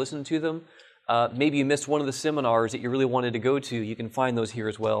watch or listen to them, maybe you missed one of the seminars that you really wanted to go to, you can find those here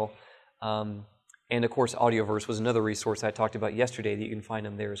as well. And of course, Audioverse was another resource I talked about yesterday that you can find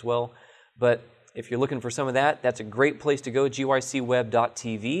them there as well. But if you're looking for some of that, that's a great place to go,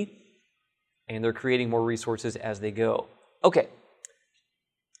 gycweb.tv. And they're creating more resources as they go. Okay.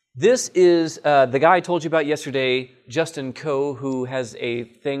 This is the guy I told you about yesterday, Justin Coe, who has a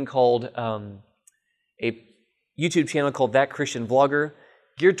thing called, a YouTube channel called That Christian Vlogger,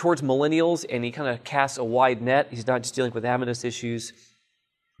 geared towards millennials, and he kind of casts a wide net. He's not just dealing with Adventist issues,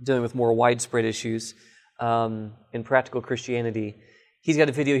 dealing with more widespread issues in practical Christianity. He's got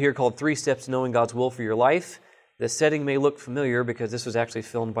a video here called 3 Steps to Knowing God's Will for Your Life. The setting may look familiar because this was actually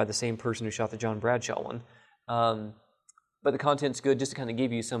filmed by the same person who shot the John Bradshaw one. But the content's good just to kind of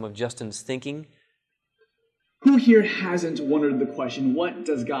give you some of Justin's thinking. Who here hasn't wondered the question, what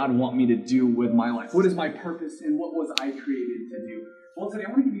does God want me to do with my life? What is my purpose and what was I created to do? Well, today I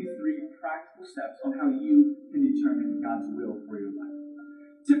want to give you 3 practical steps on how you can determine God's will for your life.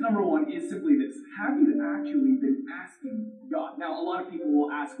 Tip number 1 is simply this. Have you actually been asking God? Now, a lot of people will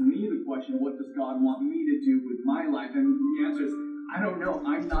ask me the question, what does God want me to do with my life? And the answer is, I don't know.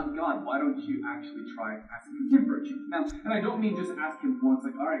 I'm not God. Why don't you actually try asking Him for a change? Now, and I don't mean just ask Him once,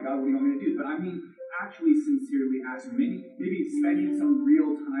 like, all right, God, what do you want me to do? But I mean actually sincerely asking, maybe spending some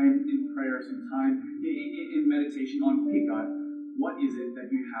real time in prayer, some time in meditation on, hey, God, what is it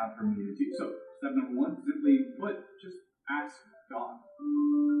that you have for me to do? So, step number 1, simply put, just ask God.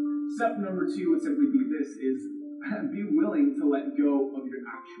 Step number 2 would simply be this, is be willing to let go of your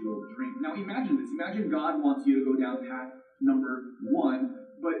actual dream. Now imagine this. Imagine God wants you to go down path number 1,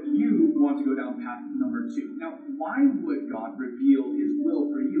 but you want to go down path number 2. Now, why would God reveal His will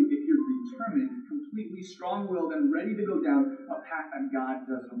for you if you're determined, completely strong-willed, and ready to go down a path that God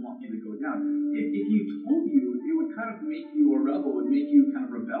doesn't want you to go down? If He told you, it would kind of make you a rebel, it would make you kind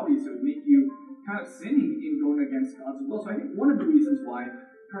of rebellious, it would make you kind of sinning in going against God's will. So I think one of the reasons why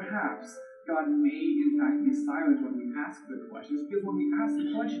perhaps God may in fact be silent when we ask the question is because when we ask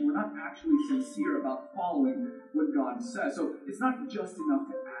the question, we're not actually sincere about following what God says. So it's not just enough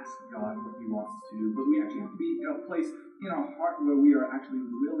to ask God what He wants us to do, but we actually have to be in a place in our heart where we are actually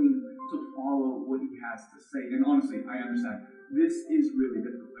willing to follow what He has to say. And honestly, I understand this is really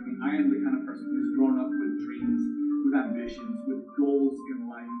difficult. I mean, I am the kind of person who's grown up with dreams, with ambitions, with goals in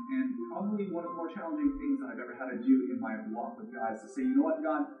life, and probably one of the more challenging things that I've ever had to do in my walk with God is to say, you know what,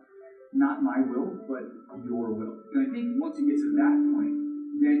 God, not my will, but your will. And I think once you get to that point,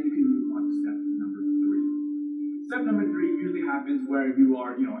 then you can move on to step number 3. Step number 3 usually happens where you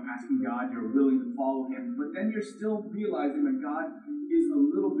are, asking God, you're willing to follow Him, but then you're still realizing that God is a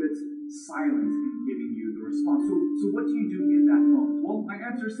little bit silent in giving you the response. So what do you do in that moment? Well, my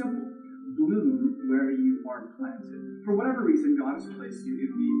answer is simple. Bloom where you are planted. For whatever reason, God has placed you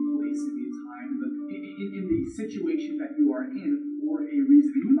in the place, in the time, in the situation that you are in for a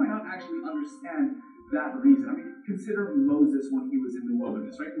reason. And you might not actually understand that reason. I mean, consider Moses when he was in the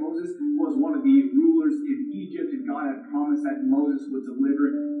wilderness, right? Moses was one of the rulers in Egypt, and God had promised that Moses would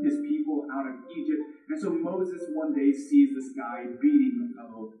deliver His people out of Egypt. And so Moses one day sees this guy beating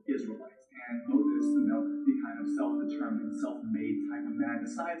fellow Israelites. And Moses, the kind of self-determined, self-made type of man,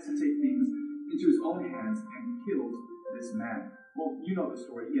 decides to take things into his own hands and kills this man. Well, you know the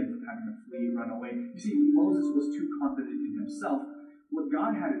story. He ends up having to flee, run away. You see, Moses was too confident in himself. What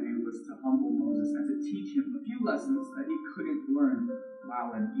God had to do was to humble Moses and to teach him a few lessons that he couldn't learn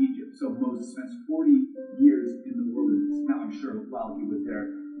while in Egypt. So Moses spends 40 years in the wilderness. Now, I'm sure while he was there,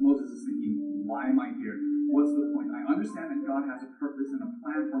 Moses is thinking, why am I here? What's the point? I understand that God has a purpose and a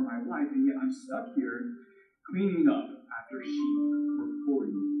plan for my life, and yet I'm stuck here cleaning up after sheep for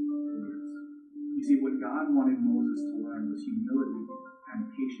 40 years. You see, what God wanted Moses to learn was humility and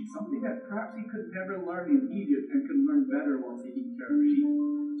patience, something that perhaps he could never learn in Egypt and could learn better while taking care of sheep.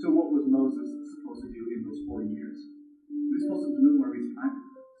 So what was Moses supposed to do in those 40 years? He was supposed to bloom where he's planted,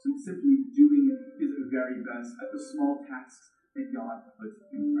 so simply doing his very best at the small tasks that God puts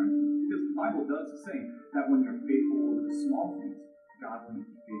in front of him. Because the Bible does say that when you're faithful over the small things, God will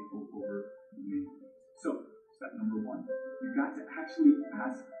make you faithful over the many things. So, step number one. You've got to actually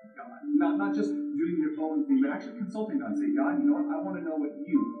ask God. Not just doing your own thing, but actually consulting God and say, God, you know what? I want to know what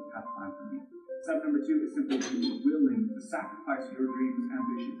you have planned for me. Step number two is simply being willing to sacrifice your dreams,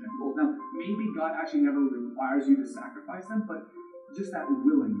 ambitions, and goals. Now, maybe God actually never requires you to sacrifice them, but just that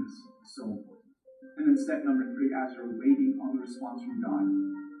willingness is so important. And then step number three, as you're waiting on the response from God,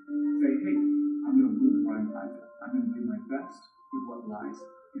 say, hey, I'm going to move where I'm planted. I'm going to do my best with what lies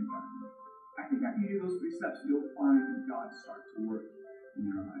in front of me. I think after you do those three steps, you'll find God start to work in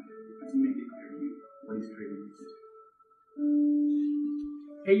your life as He make it clear to you what He's created you to do.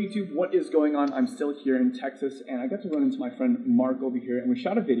 Hey YouTube, what is going on? I'm still here in Texas, and I got to run into my friend Mark over here, and we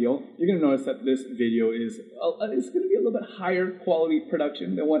shot a video. You're going to notice that this video is it's going to be a little bit higher quality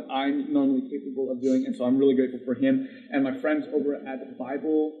production than what I'm normally capable of doing, and so I'm really grateful for him and my friends over at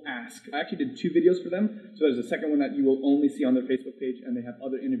Bible Ask. I actually did 2 videos for them, so there's a second one that you will only see on their Facebook page, and they have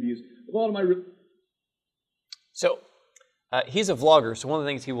other interviews with all of my... He's a vlogger, so one of the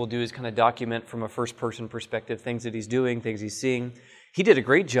things he will do is kind of document from a first-person perspective things that he's doing, things he's seeing. He did a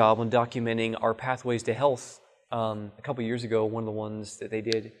great job on documenting our Pathways to Health a couple years ago, one of the ones that they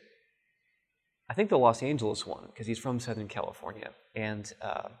did, I think the Los Angeles one, because he's from Southern California. And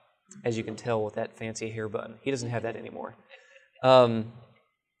as you can tell with that fancy hair bun, he doesn't have that anymore. All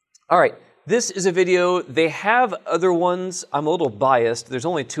right, this is a video. They have other ones. I'm a little biased. There's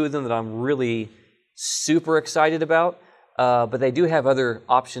only 2 of them that I'm really super excited about. But they do have other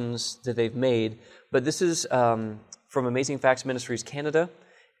options that they've made. But this is from Amazing Facts Ministries Canada,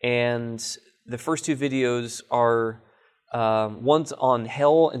 and the first 2 videos are one's on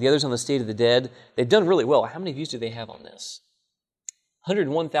hell and the other's on the state of the dead. They've done really well. How many views do they have on this?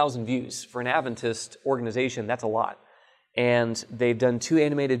 101,000 views. For an Adventist organization, that's a lot. And they've done 2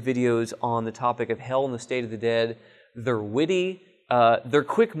 animated videos on the topic of hell and the state of the dead. They're witty. They're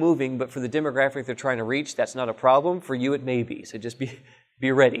quick moving, but for the demographic they're trying to reach, that's not a problem. For you, it may be. So just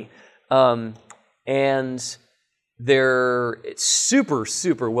be ready. And it's super,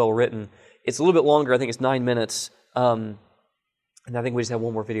 super well written. It's a little bit longer. I think it's 9 minutes. And I think we just have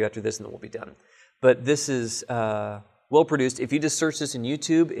one more video after this and then we'll be done. But this is well produced. If you just search this in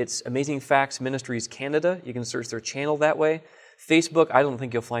YouTube, it's Amazing Facts Ministries Canada. You can search their channel that way. Facebook, I don't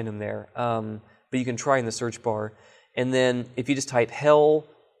think you'll find them there. But you can try in the search bar. And then if you just type hell,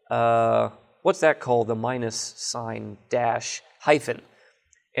 what's that called? The minus sign dash hyphen.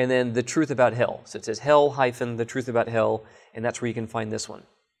 And then the truth about hell. So it says hell hyphen the truth about hell. And that's where you can find this one.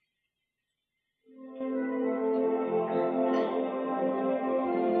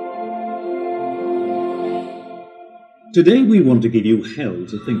 Today we want to give you hell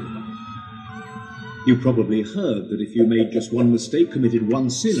to think about. You probably heard that if you made just one mistake, committed one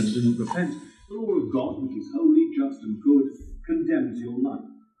sin and didn't repent, the law of God, which is holy, just and good, condemns your life,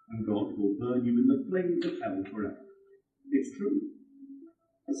 and God will burn you in the flames of hell forever. It's true.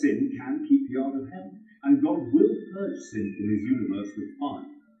 Sin can keep you out of heaven, and God will purge sin from his universe with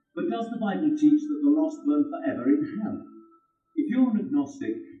fire. But does the Bible teach that the lost burn forever in hell? If you're an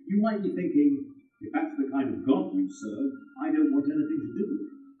agnostic, you might be thinking, if that's the kind of God you serve, I don't want anything to do with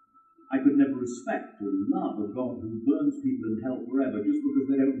it. I could never respect or love a God who burns people in hell forever just because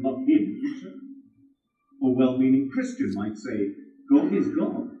they don't love him. A well-meaning Christian might say, God is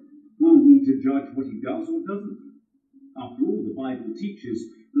God. Who are we to judge what he does or doesn't? After all, the Bible teaches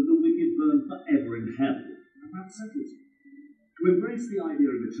that the wicked burn forever in hell, and that settles it. To embrace the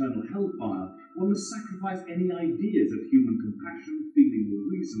idea of eternal hellfire, one must sacrifice any ideas of human compassion, feeling, or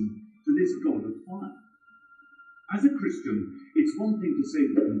reason to this God of fire. As a Christian, it's one thing to say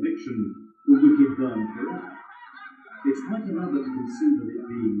with conviction, the wicked burn forever. It's quite another to conceive of it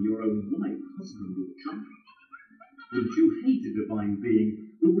being your own wife, husband, or child. Wouldn't you hate a divine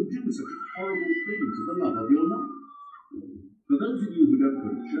being who would do such a horrible thing to the love of your life? For those of you who don't go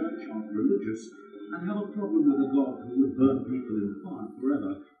to church, aren't religious, and have a problem with a God who would burn people in fire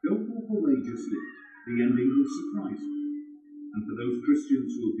forever, don't walk away just yet. The ending will surprise you. And for those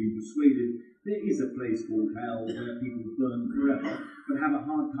Christians who have been persuaded, there is a place called hell where people burn forever, but have a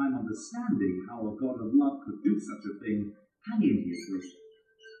hard time understanding how a God of love could do such a thing. Hang in here for a second.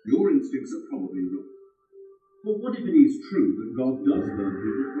 Your instincts are probably wrong. But what if it is true that God does burn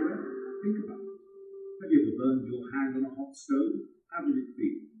people forever? Think about it. Have you ever burned your hand on a hot stove? How did it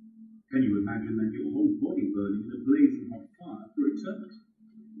feel? Can you imagine then your whole body burning in a blazing hot fire for eternity?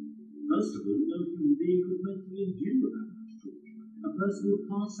 First of all, no human being could mentally endure that much torture. A person would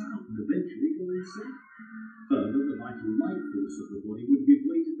pass out and eventually go insane. Further, the vital life force of the body would give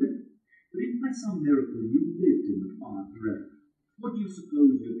way to death. But if by some miracle you lived in the fire forever, what do you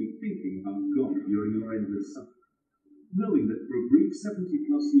suppose you'd be thinking about God during your endless suffering? knowing that for a brief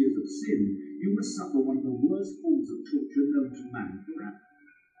 70-plus years of sin, you must suffer one of the worst forms of torture known to man forever.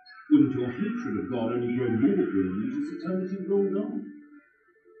 Wouldn't your hatred of God only grow more brilliant as eternity rolled on?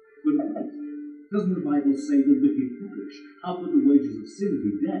 But wait, doesn't the Bible say the wicked perish? How could the wages of sin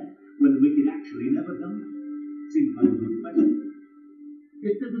be death when the wicked actually never die? Seems like a good question.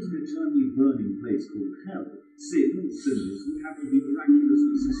 If there was an eternally burning place called hell, sin and sinners would have to be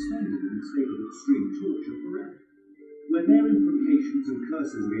miraculously suspended in a state of extreme torture forever, where their imprecations and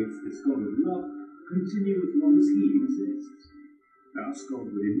curses against this God of love continue as long as he exists. Thus, God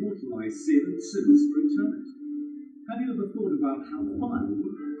would immortalize sin and sinners for eternity. Have you ever thought about how fire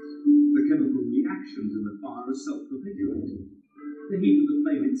works? The chemical reactions in the fire are self-perpetuating. The heat of the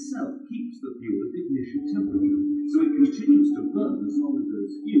flame itself keeps the fuel at ignition temperature, so it continues to burn as long as there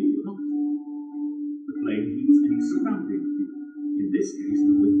is fuel in oxygen. The flame heats any surrounding fuel, in this case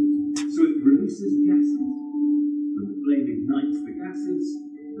the wind, so it releases gases. When the flame ignites the gases,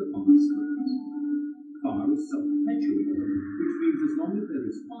 the fire spreads. Fire is self-perpetuating, which means as long as there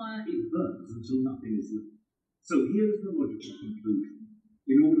is fire, it burns until nothing is left. So here is the logical conclusion.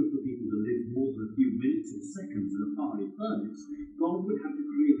 In order for people to live more than a few minutes or seconds in a fiery furnace, God would have to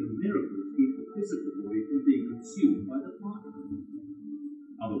create a miracle to keep the physical body from being consumed by the fire.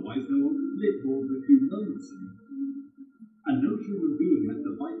 Otherwise, no one could live more than a few moments in it. And no human being has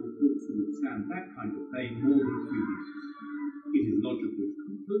the vital force to withstand that kind of pain more than a few minutes. It is logical to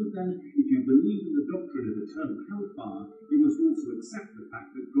conclude, then, if you believe in the doctrine of eternal hellfire, you must also accept the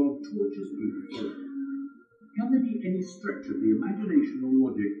fact that God tortures people forever. Can there be any stretch of the imagination or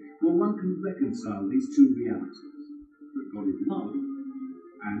logic where one can reconcile these two realities? That God is love,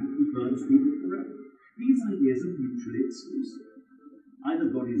 and he burns people forever. These ideas are mutually exclusive.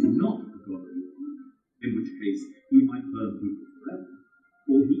 Either God is not a God of love, in which case he might burn people forever,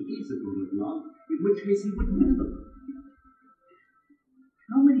 or he is a God of love, in which case he would never burn.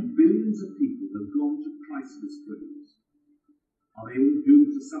 How many billions of people have gone to Christless graves? Are they all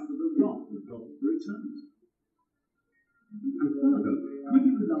doomed to suffer the wrath of God for eternity? And further, could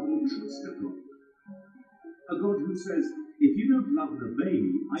you love or trust a God? A God who says, if you don't love and obey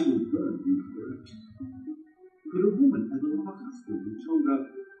me, I will burn you forever. Could a woman ever love a husband who told her,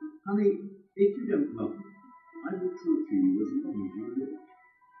 honey, if you don't love me, I will torture you as long as you live?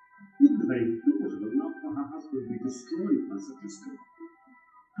 Wouldn't the very thought of a love for her husband be destroyed by such a step?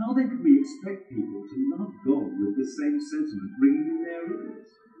 How then can we expect people to love God with the same sentiment ringing in their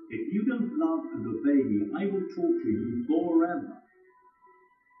ears? If you don't love and obey me, I will torture you forever.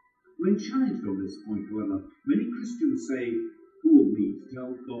 When challenged on this point, however, many Christians say, who are we to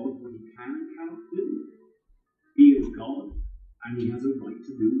tell God what he can and cannot do? He is God, and he has a right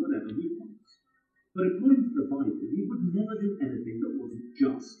to do whatever he wants. But according to the Bible, he would never do anything that wasn't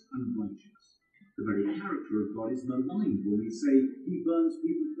just and righteous. The very character of God is maligned when we say he burns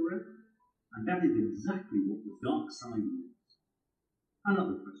people forever. And that is exactly what the dark side wants.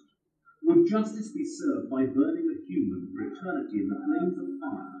 Another question. Would justice be served by burning a human for eternity in the flames of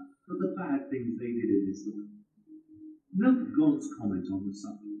fire for the bad things they did in this life? Note God's comment on the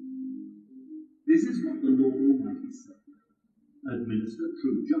subject. This is what the Lord Almighty said. Administer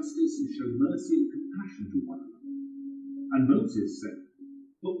true justice and show mercy and compassion to one another. And Moses said,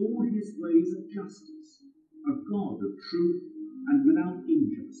 for all his ways are justice, a God of truth and without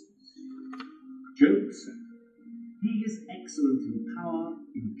injustice. Job said, he is excellent in power,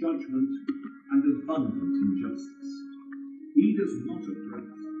 in judgment, and abundant in justice. He does not oppress.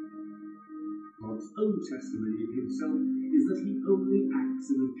 God's own testimony of himself is that he only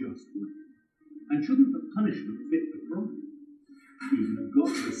acts in a just way. And shouldn't the punishment fit the crime? Even a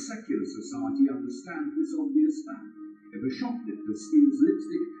godless secular society understands this obvious fact. If a shoplifter steals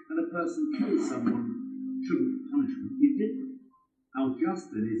lipstick and a person kills someone, shouldn't the punishment be different? How just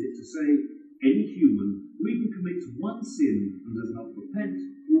then is it to say, any human who even commits one sin and does not repent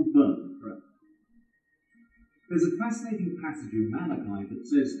will burn forever? There's a fascinating passage in Malachi that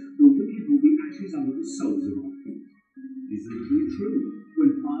says the wicked will be ashes under the soles of our feet. It is literally true.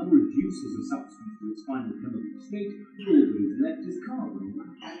 When fire reduces a substance to its final chemical state, all that is left is carbon.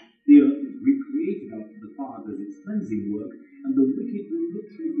 The earth is recreated after the fire does its cleansing work, and the wicked will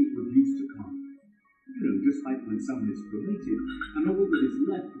literally be reduced to carbon. Just like when someone is cremated, and all that is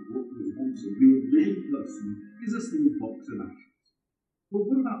left of what was once a real living person is a small box of ashes. Well,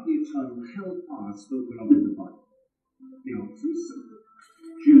 what about the eternal hellfire spoken of in the Bible? The answer is simple.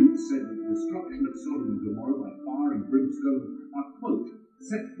 Jude said that the destruction of Sodom and Gomorrah by fire and brimstone are, quote,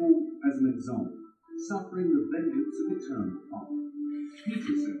 set forth as an example, suffering the vengeance of eternal fire.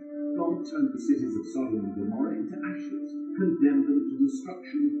 Peter said, God turned the cities of Sodom and Gomorrah into ashes, condemned them to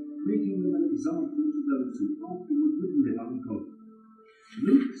destruction, making them an example to those who afterward would live ungodly.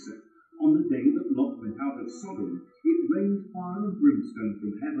 Luke said, on the day that Lot went out of Sodom, it rained fire and brimstone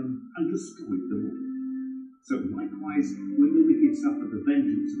from heaven and destroyed them all. So likewise, when the wicked suffer the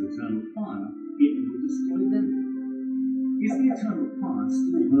vengeance of eternal fire, it will destroy them. Is the eternal fire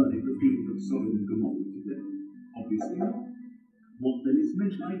still burning the people of Sodom and Gomorrah today? Obviously not. What then is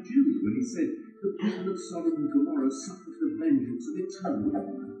meant by Jude when he said, the people of Sodom and Gomorrah suffered the vengeance of eternal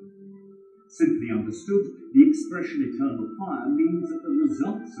fire? Simply understood, the expression eternal fire means that the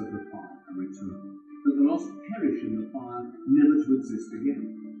results of the fire are eternal, that the lost perish in the fire, never to exist again.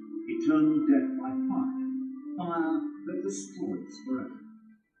 Eternal death by fire, fire that destroys forever.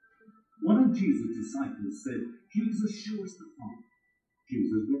 One of Jesus' disciples said, Jesus, show us the Father.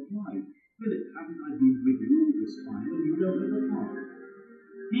 Jesus replied, Philip, haven't I been with you all this time, and you don't know the Father?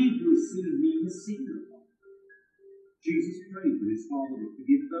 He who has seen me has seen the Father. Jesus prayed that his Father would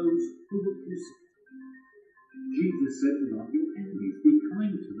forgive those who were crucified. Jesus said, love your enemies, be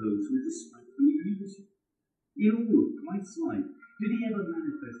kind to those who despitefully use you. In all of Christ's life, did he ever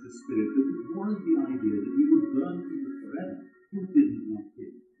manifest a spirit that would warrant the idea that he would burn people forever who didn't love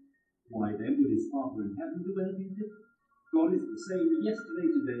him? Why then would his Father in heaven do anything different? God is the same yesterday,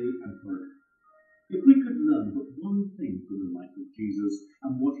 today, and forever. If we could learn but one thing from the life of Jesus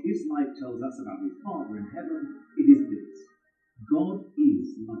and what his life tells us about his Father in heaven, it is this: God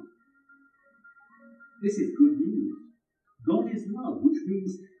is love. This is good news. God is love, which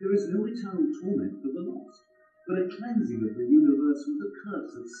means there is no eternal torment for the lost, but a cleansing of the universe from the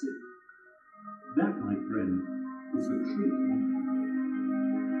curse of sin. That, my friend, is the truth.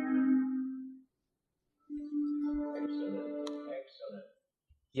 Excellent.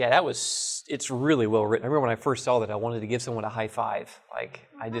 Yeah, it's really well written. I remember when I first saw that, I wanted to give someone a high five. Like,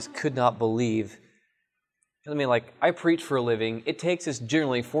 I just could not believe. I mean, like, I preach for a living. It takes us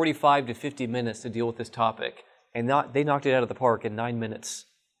generally 45 to 50 minutes to deal with this topic. And they knocked it out of the park in 9 minutes.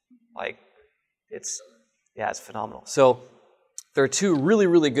 Like, it's phenomenal. So, there are two really,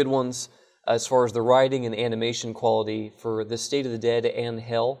 really good ones as far as the writing and animation quality for The State of the Dead and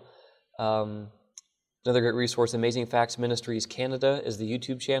Hell. Another great resource, Amazing Facts Ministries Canada is the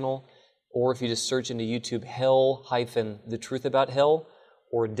YouTube channel. Or if you just search into YouTube, Hell-The Truth About Hell,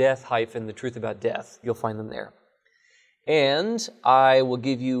 or Death-The Truth About Death, you'll find them there. And I will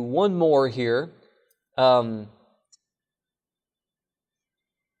give you one more here. There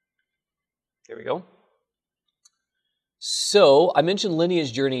we go. So, I mentioned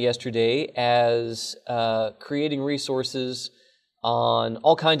Lineage Journey yesterday as creating resources on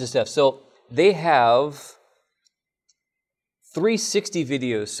all kinds of stuff. So, they have 360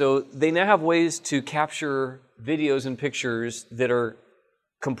 videos. So, they now have ways to capture videos and pictures that are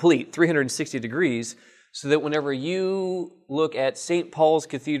complete, 360 degrees, so that whenever you look at St. Paul's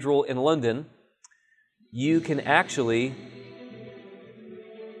Cathedral in London, you can actually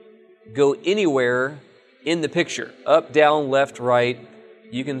go anywhere in the picture. Up, down, left, right.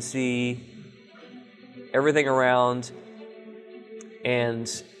 You can see everything around,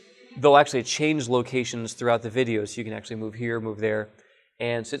 and they'll actually change locations throughout the video, so you can actually move here, move there.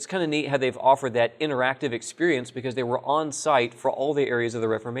 And so it's kind of neat how they've offered that interactive experience because they were on site for all the areas of the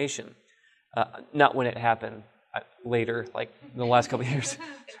Reformation. Not when it happened, later, like in the last couple of years.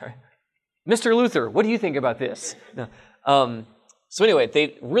 Sorry. Mr. Luther, what do you think about this? No. So anyway,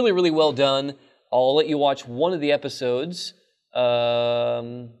 they really, really well done. I'll let you watch one of the episodes.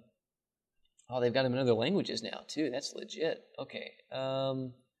 Oh, they've got them in other languages now, too. That's legit. Okay.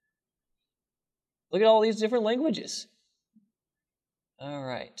 Look at all these different languages. All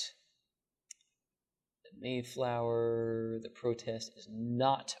right. The Mayflower, the protest is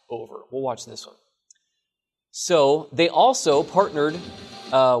not over. We'll watch this one. So they also partnered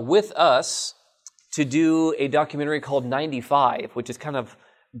with us to do a documentary called 95, which is kind of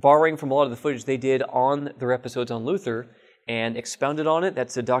borrowing from a lot of the footage they did on their episodes on Luther and expounded on it.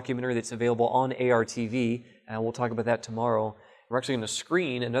 That's a documentary that's available on ARTV, and we'll talk about that tomorrow. We're actually going to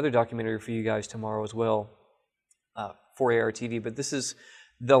screen another documentary for you guys tomorrow as well for ARTV, but this is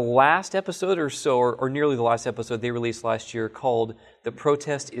the last episode or so, or nearly the last episode they released last year, called The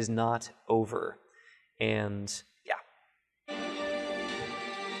Protest Is Not Over. And yeah.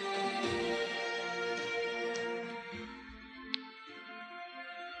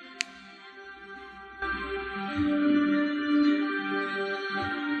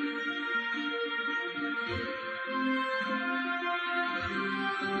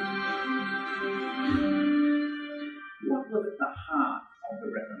 What was at the heart of the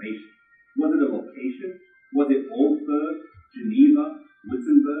Reformation? Was it a vocation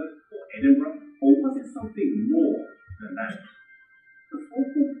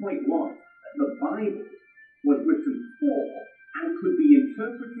simple point was that the Bible was written for and could be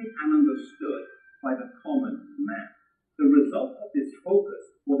interpreted and understood by the common man. The result of this focus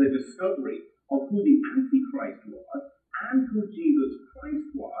was a discovery of who the Antichrist was and who Jesus Christ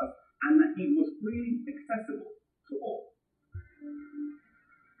was, and that he was freely accessible to all.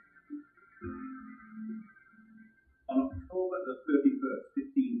 On October the 31st,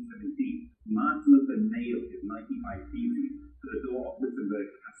 1517, Martin Luther nailed his 95 Theses to the door of Wittenberg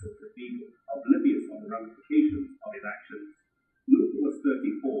Castle Cathedral, oblivious of the ramifications of his actions. Luther was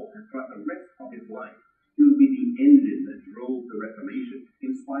 34, and throughout the rest of his life, he would be the engine that drove the Reformation,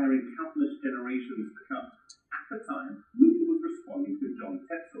 inspiring countless generations to come. At the time, Luther was responding to John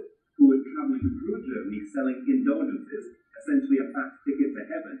Tetzel, who was traveling through Germany selling indulgences, essentially a fast ticket to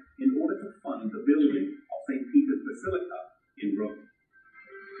heaven, in order to fund the building of St. Peter's Basilica in Rome.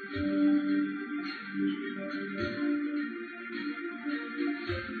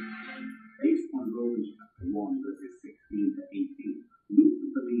 Based on Romans chapter 1, verses 16 to 18, Luther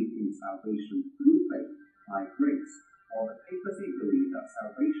believed in salvation through faith by grace, while the papacy believed that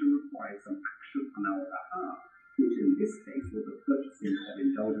salvation requires some action on our behalf, which in this case was the purchasing of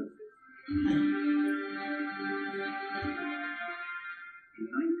indulgences. In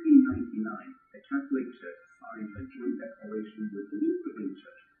 1999, the Catholic Church signed a joint declaration with the Lutheran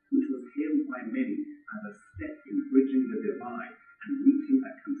Church, which was hailed by many as a step in bridging the divide and reaching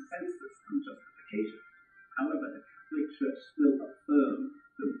a consensus on justification. However, the Catholic Church still affirmed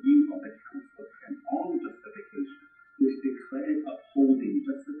the view of the Council of Trent on justification, which declared upholding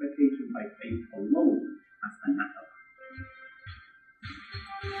justification by faith alone as anathema.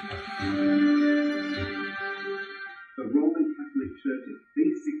 The Roman Catholic Church's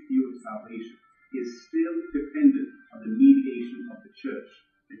basic view of salvation is still dependent on the mediation of the Church,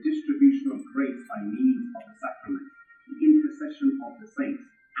 the distribution of grace by means of the sacrament, the intercession of the saints,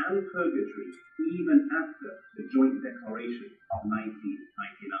 and purgatory, even after the joint declaration of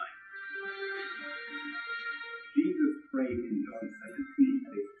 1999. Jesus prayed in John 17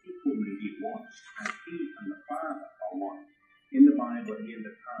 that his people may be one, as he and the Father are one. In the Bible, at the end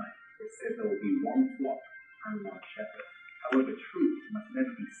of time, it says there will be one flock and one shepherd. However, truth must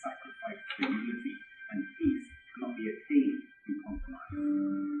never be sacrificed for unity, and peace cannot be attained through compromise.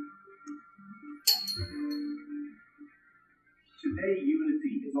 Today,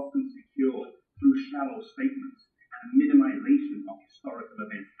 unity is often secured through shallow statements and minimization of historical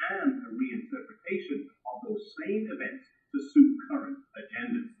events and a reinterpretation of those same events to suit current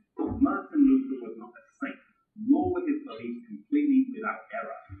agendas. Martin Luther was not a saint, nor were his beliefs completely without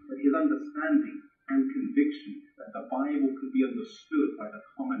error, but his understanding and conviction that the Bible could be understood by the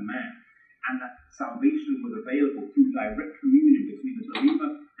common man, and that salvation was available through direct communion between the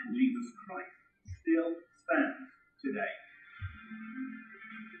believer and Jesus Christ, still stands today.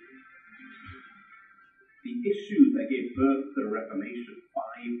 The issues that gave birth to the Reformation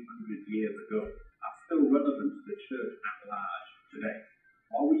 500 years ago are still relevant to the church at large today.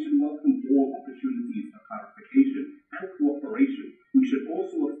 While we should welcome all opportunities for clarification and cooperation, we should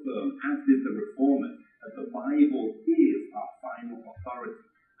also affirm, as did the Reformers, that the Bible is our final authority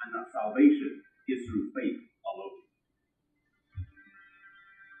and that salvation is through faith alone.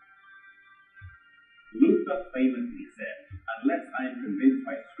 Luther famously said, "Unless I am convinced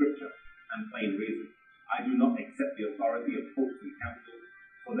by Scripture and plain reason, I do not accept the authority of popes and councils,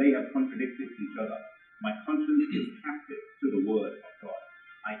 for they have contradicted each other. My conscience is captive to the word of God.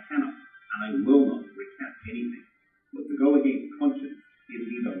 I cannot and I will not recant anything, but to go against conscience is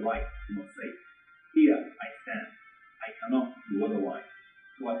neither right nor safe. Here I stand. I cannot do otherwise.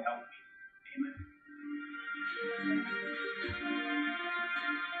 God help me. Amen."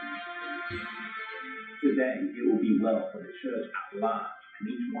 Today, it will be well for the church at large and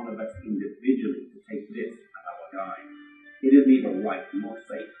each one of us individually to take this as our guide. It is neither right nor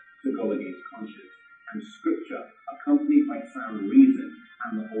safe to go against conscience, and Scripture, accompanied by sound reason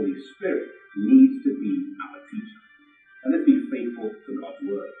and the Holy Spirit, needs to be our teacher. Let us be faithful to God's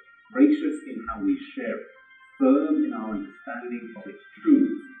Word, gracious in how we share it, firm in our understanding of its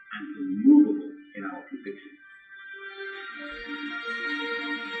truths, and immovable in our convictions.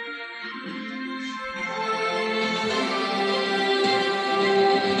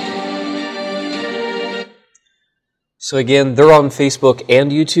 So again, they're on Facebook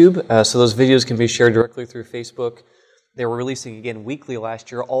and YouTube, so those videos can be shared directly through Facebook. They were releasing again weekly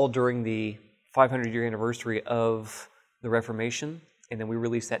last year, all during the 500-year anniversary of the Reformation, and then we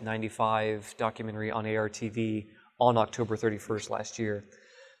released that 95 documentary on ARTV on October 31st last year.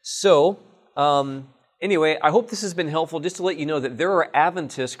 So, Anyway, I hope this has been helpful just to let you know that there are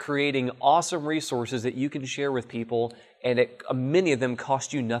Adventists creating awesome resources that you can share with people, and many of them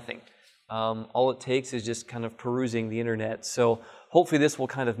cost you nothing. All it takes is just kind of perusing the internet. So hopefully this will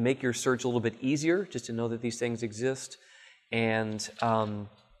kind of make your search a little bit easier, just to know that these things exist. And I'm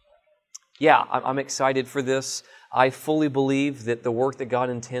excited for this. I fully believe that the work that God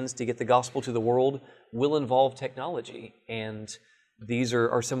intends to get the gospel to the world will involve technology, and these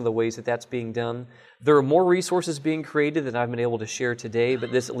are some of the ways that that's being done. There are more resources being created than I've been able to share today,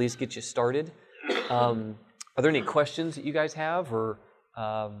 but this at least gets you started. Are there any questions that you guys have or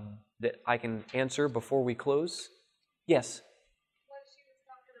that I can answer before we close? Yes? What she was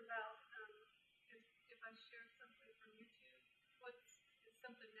talking about, if I share something from YouTube, is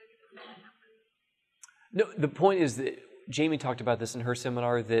something negative that happen? No, the point is that Jamie talked about this in her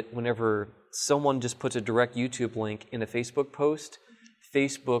seminar, that whenever someone just puts a direct YouTube link in a Facebook post,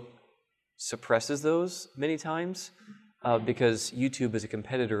 Facebook suppresses those many times because YouTube is a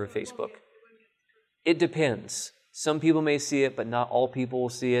competitor of Facebook. It depends. Some people may see it, but not all people will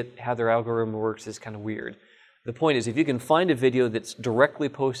see it. How their algorithm works is kind of weird. The point is, if you can find a video that's directly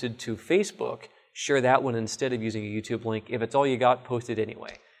posted to Facebook, share that one instead of using a YouTube link. If it's all you got, post it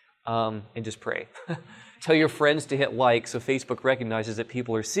anyway. And just pray. Tell your friends to hit like so Facebook recognizes that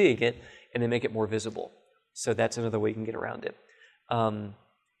people are seeing it and they make it more visible. So that's another way you can get around it.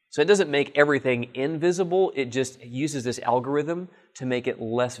 So it doesn't make everything invisible. It just uses this algorithm to make it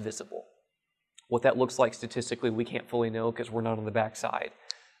less visible. What that looks like statistically, we can't fully know because we're not on the backside.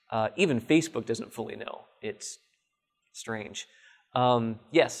 Even Facebook doesn't fully know. It's strange.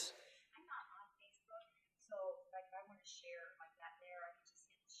 Yes?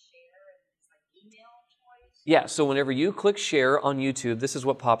 Yeah, so whenever you click share on YouTube, this is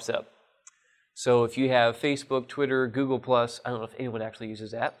what pops up. So if you have Facebook, Twitter, Google+, I don't know if anyone actually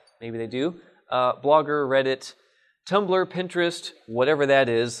uses that. Maybe they do. Blogger, Reddit, Tumblr, Pinterest, whatever that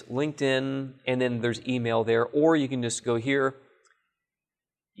is, LinkedIn, and then there's email there. Or you can just go here,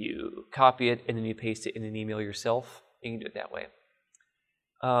 you copy it, and then you paste it in an email yourself. You can do it that way.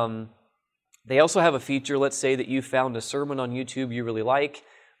 They also have a feature, let's say that you found a sermon on YouTube you really like,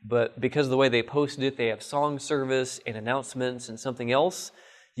 but because of the way they posted it, they have song service and announcements and something else.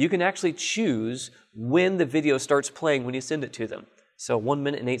 You can actually choose when the video starts playing when you send it to them. So 1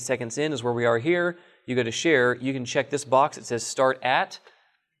 minute and 8 seconds in is where we are here. You go to share, you can check this box. It says start at,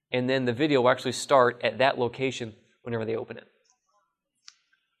 and then the video will actually start at that location whenever they open it.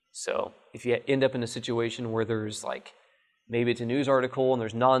 So if you end up in a situation where there's maybe it's a news article and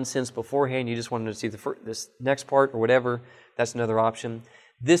there's nonsense beforehand, you just wanted to see this next part or whatever, that's another option.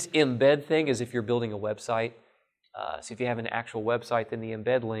 This embed thing is if you're building a website. So if you have an actual website, then the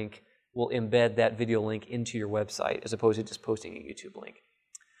embed link will embed that video link into your website as opposed to just posting a YouTube link.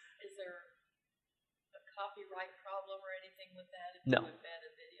 Is there a copyright problem or anything with that if No. you embed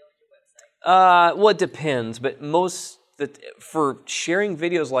a video on your website? Well, it depends, but for sharing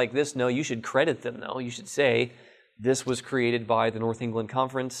videos like this, no, you should credit them, though. You should say, this was created by the North England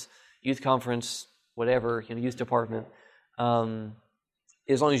Conference, Youth Conference, whatever, Youth Department.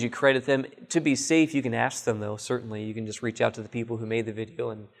 As long as you credit them. To be safe, you can ask them, though, certainly. You can just reach out to the people who made the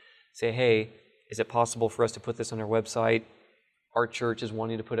video and say, hey, is it possible for us to put this on our website? Our church is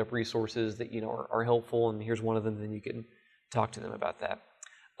wanting to put up resources that are helpful, and here's one of them, then you can talk to them about that.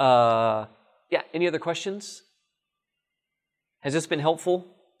 Any other questions? Has this been helpful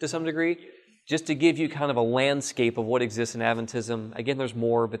to some degree? Just to give you kind of a landscape of what exists in Adventism. Again, there's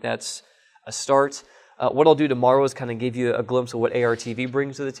more, but that's a start. What I'll do tomorrow is kind of give you a glimpse of what ARTV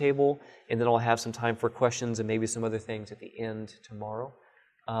brings to the table, and then I'll have some time for questions and maybe some other things at the end tomorrow.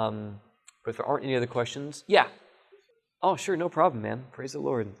 But if there aren't any other questions, yeah. Oh, sure, no problem, man. Praise the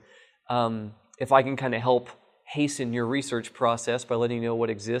Lord. If I can kind of help hasten your research process by letting you know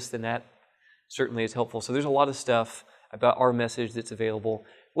what exists, then that certainly is helpful. So there's a lot of stuff about our message that's available,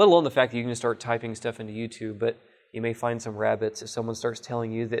 let alone the fact that you can just start typing stuff into YouTube, but you may find some rabbits if someone starts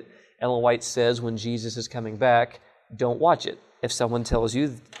telling you that Ellen White says when Jesus is coming back, don't watch it. If someone tells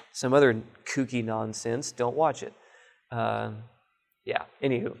you some other kooky nonsense, don't watch it.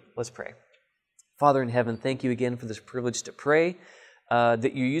 Anywho, let's pray. Father in heaven, thank you again for this privilege to pray,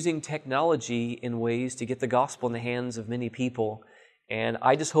 that you're using technology in ways to get the gospel in the hands of many people. And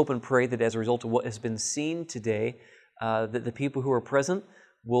I just hope and pray that as a result of what has been seen today, that the people who are present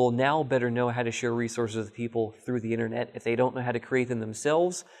will now better know how to share resources with people through the internet. If they don't know how to create them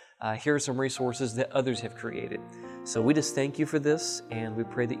themselves, here are some resources that others have created. So we just thank you for this, and we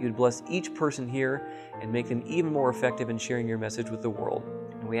pray that you'd bless each person here and make them even more effective in sharing your message with the world.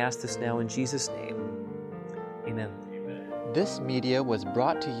 And we ask this now in Jesus' name. Amen. This media was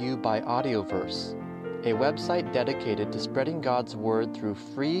brought to you by Audioverse, a website dedicated to spreading God's Word through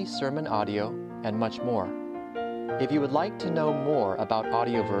free sermon audio and much more. If you would like to know more about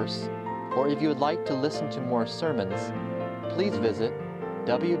Audioverse, or if you would like to listen to more sermons, please visit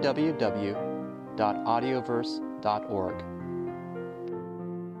www.audioverse.org.